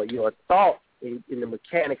your thought in the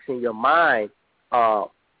mechanics in your mind,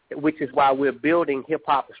 which is why we're building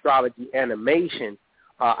hip-hop astrology animation.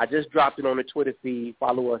 I just dropped it on the Twitter feed.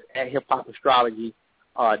 Follow us at HipHop Astrology.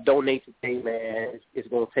 Donate today, man. It's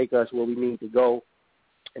going to take us where we need to go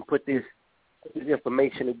and put this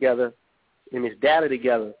information together and this data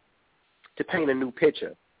together to paint a new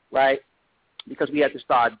picture, right? Because we have to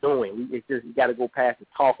start doing. You got to go past the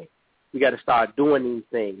talking. We got to start doing these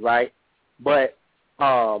things, right? But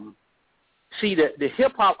see, the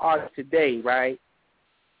hip-hop artists today, right,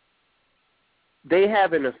 they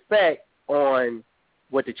have an effect on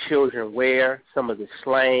what the children wear, some of the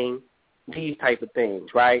slang, these type of things,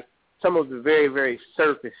 right? Some of the very, very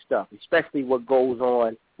surface stuff, especially what goes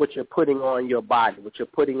on, what you're putting on your body, what you're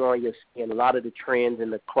putting on your skin, a lot of the trends in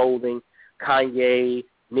the clothing, Kanye,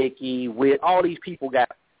 Nicki, Witt, all these people got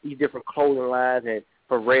these different clothing lines, and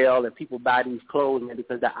Pharrell, and people buy these clothes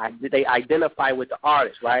because they identify with the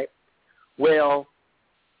artist, right? Well,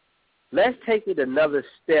 let's take it another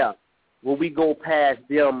step where we go past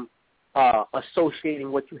them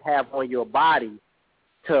associating what you have on your body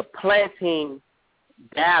to planting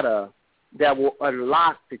data that will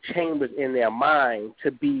unlock the chambers in their mind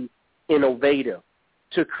to be innovative,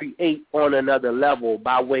 to create on another level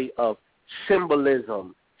by way of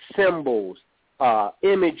symbolism, symbols,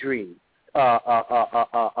 imagery,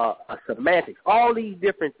 semantics, all these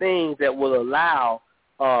different things that will allow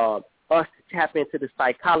us to tap into the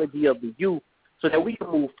psychology of the youth so that we can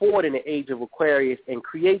move forward in the age of Aquarius and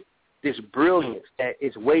create this brilliance that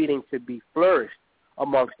is waiting to be flourished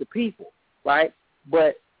amongst the people, right?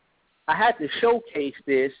 But I had to showcase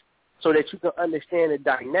this so that you can understand the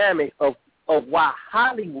dynamic of why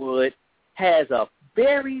Hollywood has a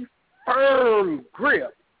very firm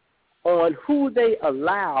grip on who they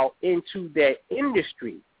allow into that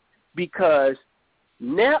industry, because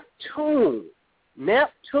Neptune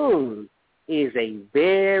is a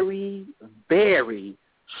very, very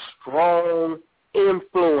strong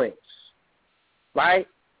influence, right?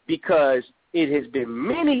 Because it has been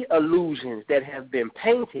many illusions that have been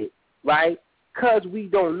painted, right? Because we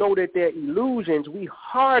don't know that they're illusions, we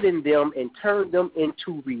harden them and turn them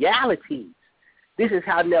into realities. This is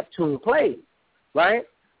how Neptune plays, right?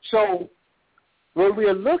 So when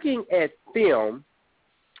we're looking at film,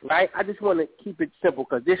 right, I just want to keep it simple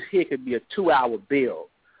because this here could be a 2-hour build.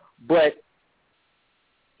 But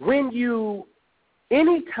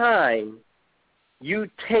anytime you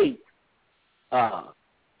take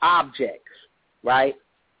objects, right,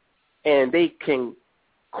 and they can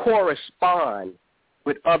correspond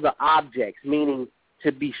with other objects, meaning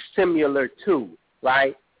to be similar to,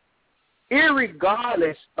 right,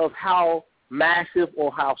 irregardless of how massive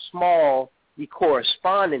or how small the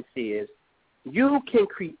correspondence is, you can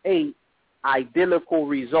create identical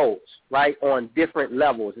results, right, on different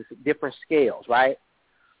levels, different scales, right?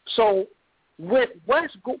 So why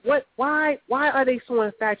are they so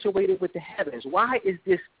infatuated with the heavens? Why is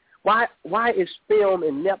film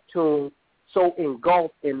and Neptune so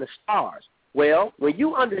engulfed in the stars? Well, when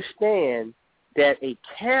you understand that a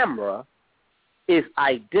camera is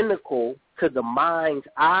identical to the mind's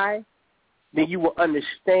eye, then you will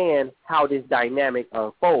understand how this dynamic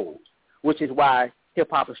unfolds, which is why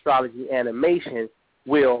hip-hop astrology animation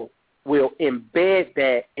will embed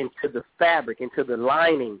that into the fabric, into the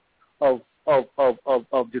lining of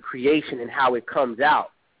the creation and how it comes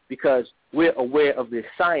out, because we're aware of this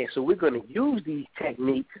science. So we're going to use these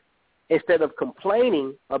techniques instead of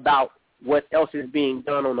complaining about what else is being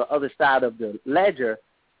done on the other side of the ledger,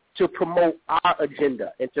 to promote our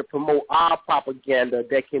agenda and to promote our propaganda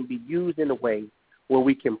that can be used in a way where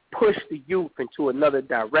we can push the youth into another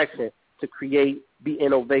direction to create, be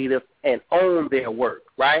innovative, and own their work,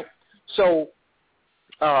 right? So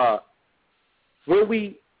when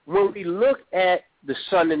we look at the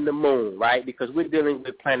sun and the moon, right, because we're dealing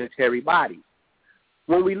with planetary bodies,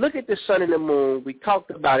 when we look at the sun and the moon, we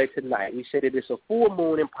talked about it tonight. We said that it's a full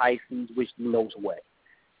moon in Pisces, which denotes what?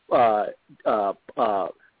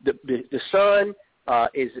 The sun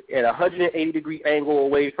is at a 180-degree angle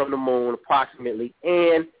away from the moon approximately,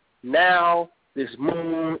 and now this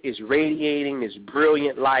moon is radiating this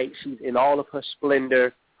brilliant light. She's in all of her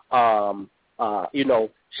splendor.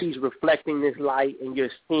 She's reflecting this light, and you're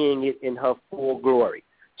seeing it in her full glory.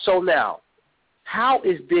 So now, how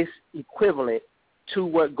is this equivalent to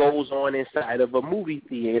what goes on inside of a movie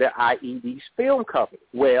theater, i.e. these film companies?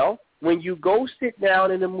 Well, when you go sit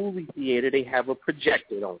down in a movie theater, they have a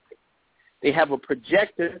projector on it. They have a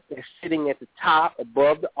projector that's sitting at the top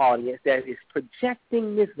above the audience that is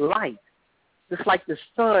projecting this light, just like the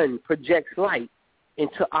sun projects light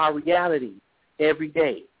into our reality every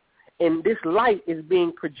day. And this light is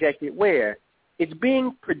being projected where? It's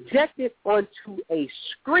being projected onto a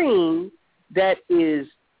screen that is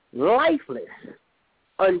lifeless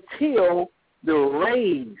until the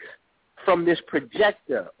rays from this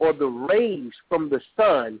projector or the rays from the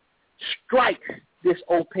sun strike this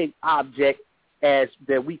opaque object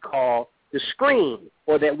that we call the screen,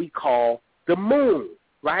 or that we call the moon,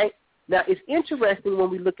 right? Now, it's interesting when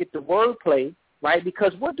we look at the wordplay, right,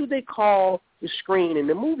 because what do they call the screen in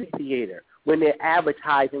the movie theater when they're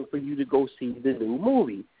advertising for you to go see the new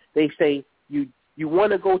movie? They say you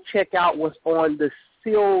want to go check out what's on the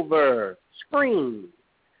silver screen,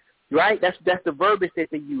 right? That's the verbiage that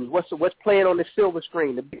they use. What's playing on the silver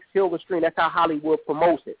screen, the big silver screen? That's how Hollywood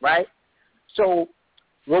promotes it, right? So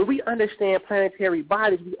when we understand planetary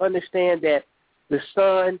bodies, we understand that the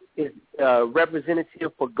sun is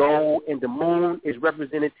representative for gold and the moon is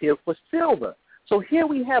representative for silver. So here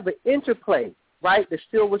we have an interplay, right? The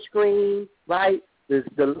silver screen, right?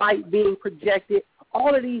 The light being projected.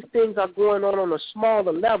 All of these things are going on a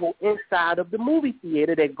smaller level inside of the movie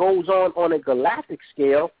theater that goes on a galactic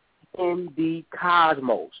scale in the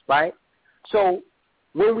cosmos, right? So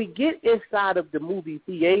when we get inside of the movie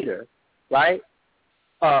theater, right,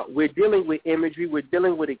 we're dealing with imagery, we're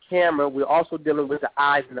dealing with a camera, we're also dealing with the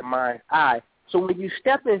eyes and the mind's eye. So when you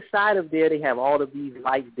step inside of there, they have all of these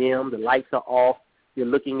lights dim, the lights are off, you're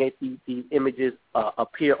looking at these images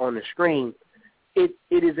appear on the screen. It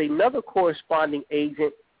is another corresponding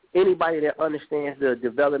agent. Anybody that understands the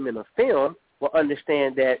development of film will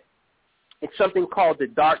understand that it's something called the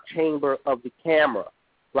dark chamber of the camera,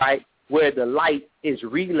 right, where the light is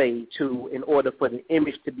relayed to in order for the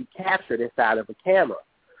image to be captured inside of a camera.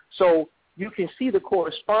 So you can see the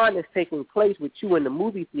correspondence taking place with you in the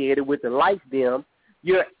movie theater with the lights dim.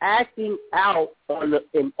 You're acting out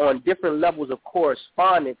on different levels of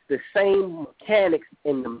correspondence, the same mechanics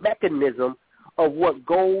and the mechanism of what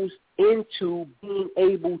goes into being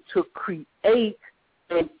able to create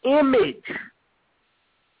an image.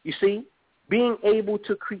 You see? Being able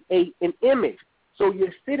to create an image. So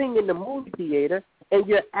you're sitting in the movie theater and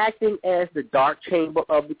you're acting as the dark chamber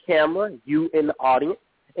of the camera, you in the audience,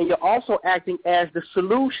 and you're also acting as the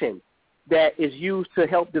solution that is used to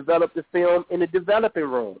help develop the film in the developing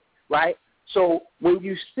room, right? So when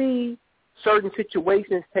you see certain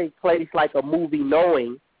situations take place, like a movie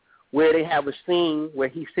Knowing, where they have a scene where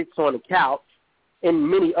he sits on the couch in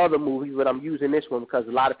many other movies, but I'm using this one because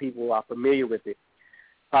a lot of people are familiar with it.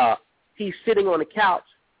 He's sitting on the couch,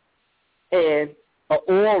 and an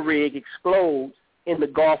oil rig explodes in the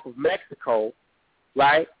Gulf of Mexico,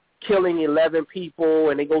 right, killing 11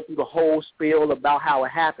 people, and they go through the whole spiel about how it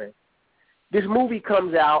happened. This movie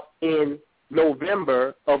comes out in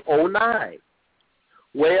November of 2009.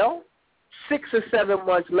 Well, 6 or 7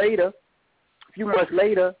 months later, a few months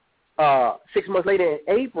later, 6 months later in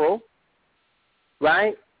April,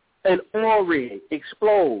 right, an oil rig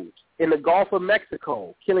explodes in the Gulf of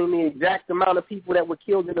Mexico, killing the exact amount of people that were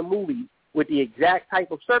killed in the movie with the exact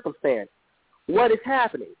type of circumstance. What is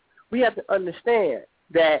happening? We have to understand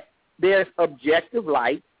that there's objective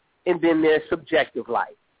light and then there's subjective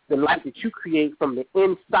light, the light that you create from the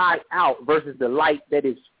inside out versus the light that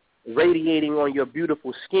is radiating on your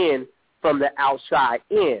beautiful skin from the outside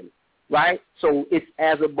in, right? So it's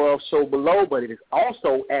as above, so below, but it is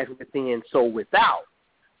also as within, so without.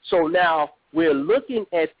 So now we're looking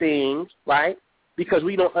at things, right, because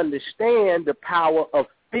we don't understand the power of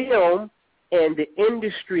film and the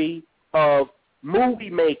industry of movie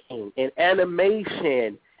making and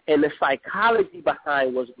animation and the psychology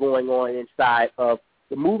behind what's going on inside of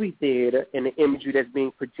the movie theater and the imagery that's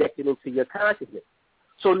being projected into your consciousness.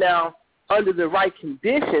 So now, under the right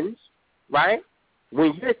conditions, right,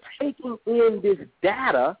 when you're taking in this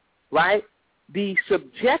data, right, the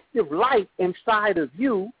subjective light inside of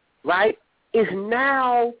you, right, is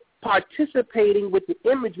now participating with the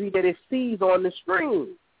imagery that it sees on the screen.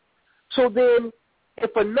 So then,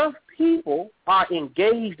 if enough people are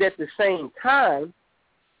engaged at the same time,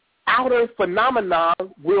 outer phenomena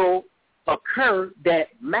will occur that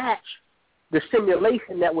match the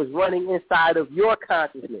simulation that was running inside of your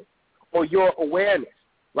consciousness or your awareness,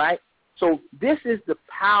 right? So this is the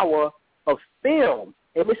power of film,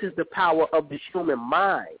 and this is the power of the human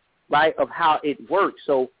mind, right, of how it works.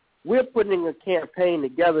 So we're putting a campaign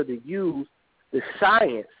together to use the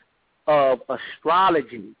science of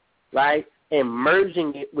astrology, right, and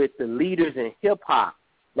merging it with the leaders in hip-hop,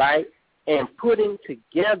 right, and putting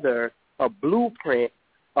together a blueprint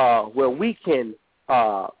where we can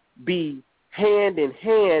be hand in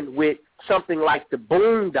hand with something like the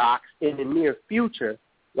Boondocks in the near future,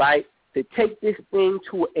 right, to take this thing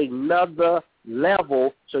to another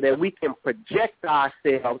level so that we can project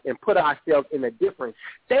ourselves and put ourselves in a different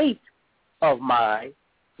state of mind,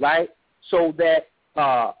 right, so that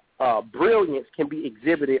brilliance can be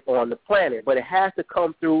exhibited on the planet. But it has to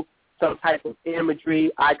come through some type of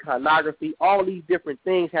imagery, iconography, all these different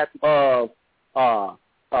things have to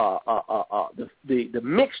the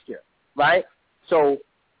mixture, right? So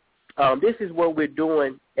this is what we're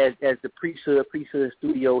doing as the Priesthood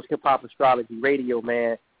Studios, Hip-Hop Astrology Radio,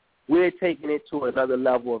 man. We're taking it to another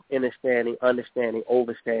level of understanding,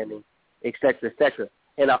 overstanding, et cetera, et cetera.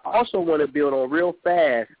 And I also want to build on real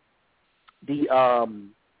fast the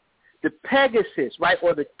Pegasus, right,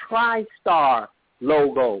 or the TriStar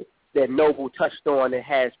logo that Noble touched on that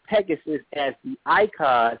has Pegasus as the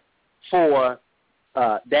icon for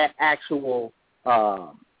that actual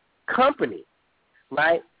company,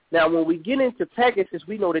 right? Now, when we get into Pegasus,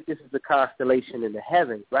 we know that this is a constellation in the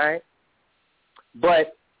heavens, right?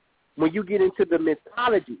 But when you get into the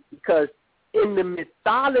mythology, because in the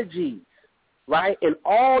mythologies, right, in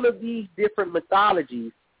all of these different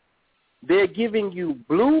mythologies, they're giving you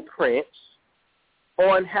blueprints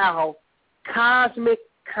on how cosmic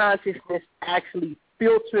consciousness actually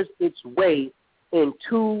filters its way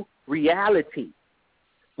into reality,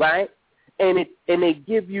 right? And they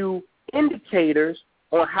give you indicators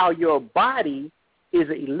on how your body is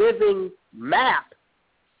a living map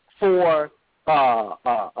for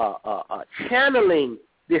channeling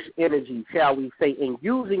this energy, shall we say, and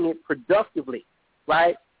using it productively,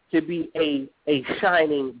 right, to be a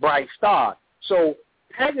shining bright star. So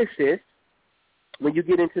Pegasus, when you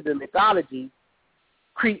get into the mythology,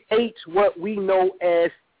 creates what we know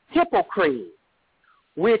as Hippocrene,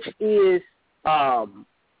 which is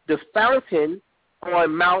the fountain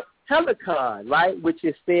on Mount Helicon, right, which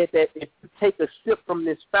is said that if you take a sip from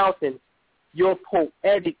this fountain, your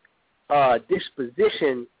poetic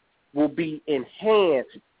disposition will be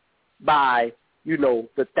enhanced by,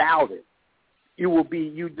 the thousand.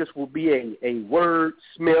 You just will be a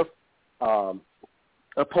wordsmith,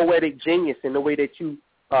 a poetic genius in the way that you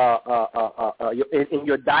in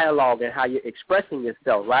your dialogue and how you're expressing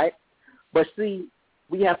yourself, right? But see,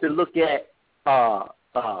 we have to look at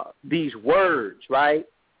these words, right,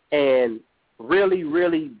 and really,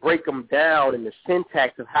 really break them down in the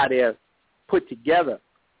syntax of how they're put together.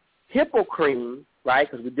 Hippocrene, right,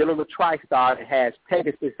 because we're dealing with TriStar, that has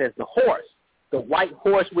Pegasus as the horse, the white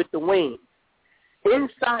horse with the wings.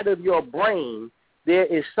 inside of your brain, there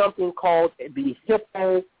is something called the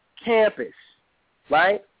hippocampus,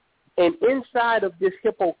 right? And inside of this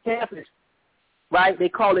hippocampus, right, they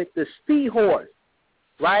call it the seahorse,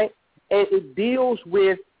 right? And it deals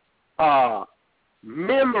with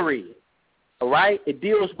memory, all right? It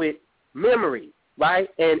deals with memory, right?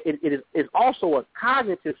 And it is also a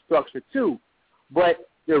cognitive structure too. But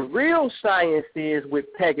the real science is with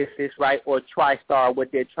Pegasus, right, or TriStar,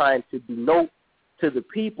 what they're trying to denote to the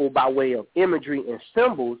people by way of imagery and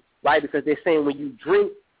symbols, right? Because they're saying when you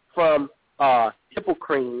drink from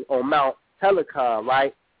Hippocrene on Mount Helicon,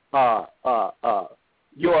 right,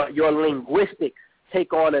 your linguistics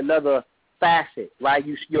take on another facet, right?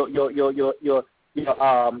 Your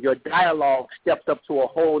dialogue steps up to a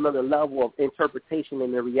whole other level of interpretation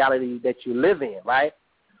in the reality that you live in, right?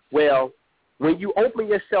 Well, when you open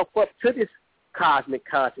yourself up to this cosmic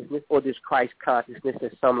consciousness or this Christ consciousness,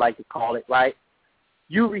 as some like to call it, right,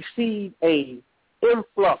 you receive a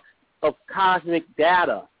influx of cosmic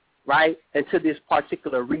data, right, into this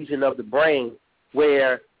particular region of the brain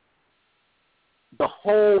where the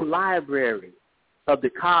whole library of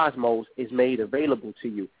the cosmos is made available to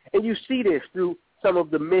you. And you see this through some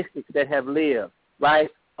of the mystics that have lived,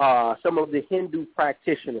 right, some of the Hindu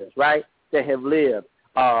practitioners, right, that have lived.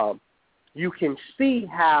 You can see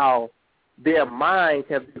how their minds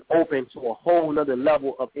have been opened to a whole other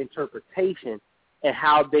level of interpretation and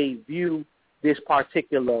how they view this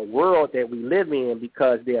particular world that we live in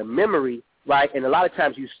because their memory, right, and a lot of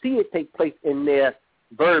times you see it take place in their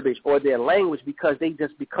verbiage or their language because they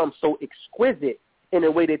just become so exquisite in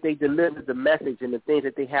the way that they deliver the message and the things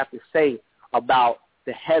that they have to say about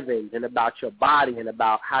the heavens and about your body and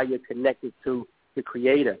about how you're connected to the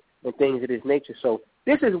Creator and things of this nature. So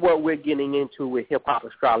this is what we're getting into with HipHop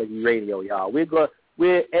Astrology Radio, y'all.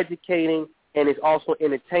 We're educating, and it's also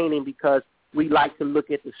entertaining because we like to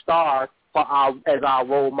look at the stars as our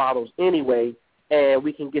role models anyway, and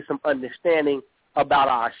we can get some understanding about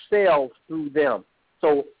ourselves through them.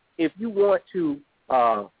 So if you want to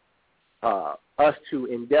us to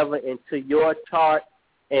endeavor into your chart,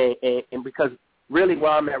 and because really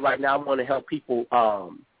where I'm at right now, I want to help people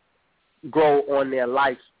grow on their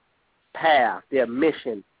life's path, their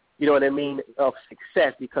mission, you know what I mean, of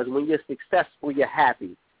success, because when you're successful, you're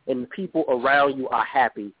happy, and the people around you are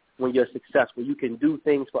happy when you're successful. You can do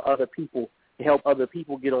things for other people to help other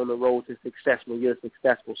people get on the road to success when you're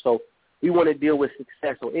successful. So we want to deal with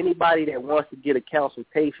success. So anybody that wants to get a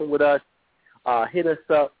consultation with us, hit us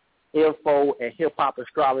up,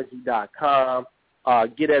 info@hiphopastrology.com.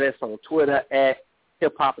 Get at us on Twitter at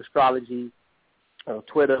HipHopAstrology. On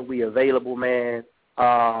Twitter, we available, man.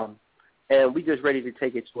 And we just ready to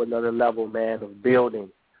take it to another level, man, of building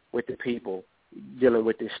with the people, dealing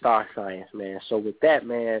with this star science, man. So with that,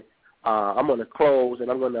 man, I'm going to close, and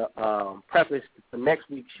I'm going to preface the next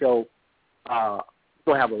week's show. We're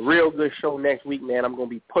going to have a real good show next week, man. I'm going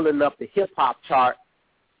to be pulling up the hip-hop chart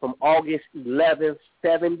from August 11th,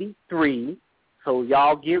 1973. So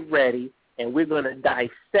y'all get ready, and we're going to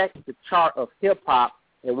dissect the chart of hip-hop.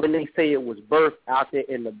 And when they say it was birthed out there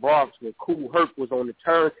in the Bronx where Kool Herc was on the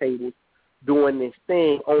turntables doing this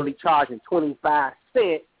thing, only charging 25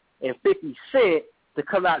 cents and 50 cents to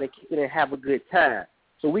come out and kick it and have a good time.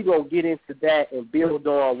 So we're going to get into that and build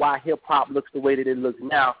on why hip-hop looks the way that it looks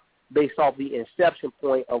now based off the inception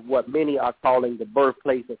point of what many are calling the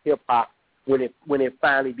birthplace of hip-hop when it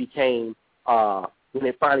finally became, when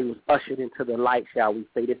it finally was ushered into the light, shall we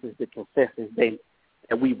say. This is the consensus date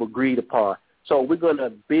that we've agreed upon. So we're going to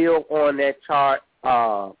build on that chart.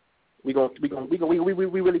 We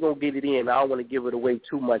really gonna get it in. I don't want to give it away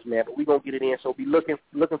too much, man, but we're gonna get it in. So be looking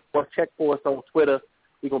for, check for us on Twitter.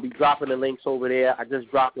 We're gonna be dropping the links over there. I just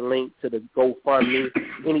dropped the link to the GoFundMe.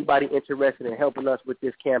 Anybody interested in helping us with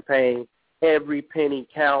this campaign, every penny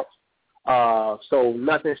counts. So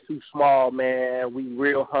nothing's too small, man. We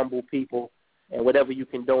real humble people, and whatever you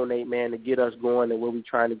can donate, man, to get us going and where we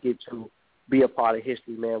trying to get to, be a part of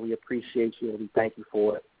history, man. We appreciate you and we thank you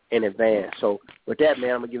for it in advance. So with that,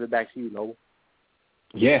 man, I'm going to give it back to you, Noble.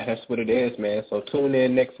 Yeah, that's what it is, man. So tune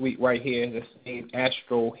in next week right here, the same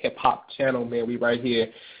Astro Hip Hop channel, man. We right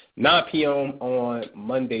here, 9 p.m. on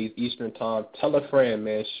Mondays Eastern Time. Tell a friend,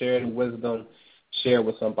 man. Share the wisdom. Share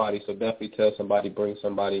with somebody. So definitely tell somebody, bring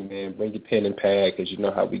somebody, man. Bring your pen and pad because you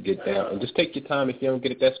know how we get down. And just take your time. If you don't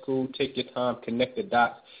get it, that's cool. Take your time. Connect the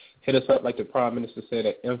dots. Hit us up like the Prime Minister said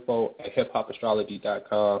at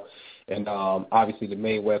info@hiphopastrology.com. And obviously the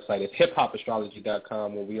main website is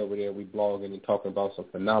hiphopastrology.com. When we over there, we blogging and talking about some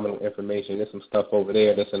phenomenal information. There's some stuff over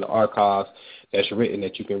there that's in the archives that's written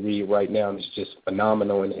that you can read right now. And it's just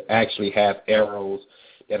phenomenal. And they actually have arrows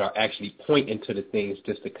that are actually pointing to the things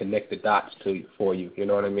just to connect the dots for you. You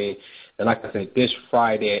know what I mean? And like I said, this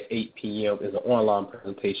Friday at 8 p.m. is an online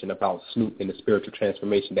presentation about Snoop and the spiritual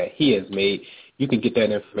transformation that he has made. You can get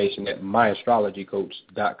that information at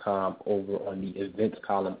myastrologycoach.com over on the events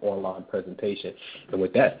column online presentation. And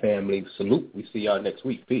with that, family, salute. We see y'all next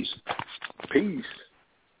week. Peace. Peace.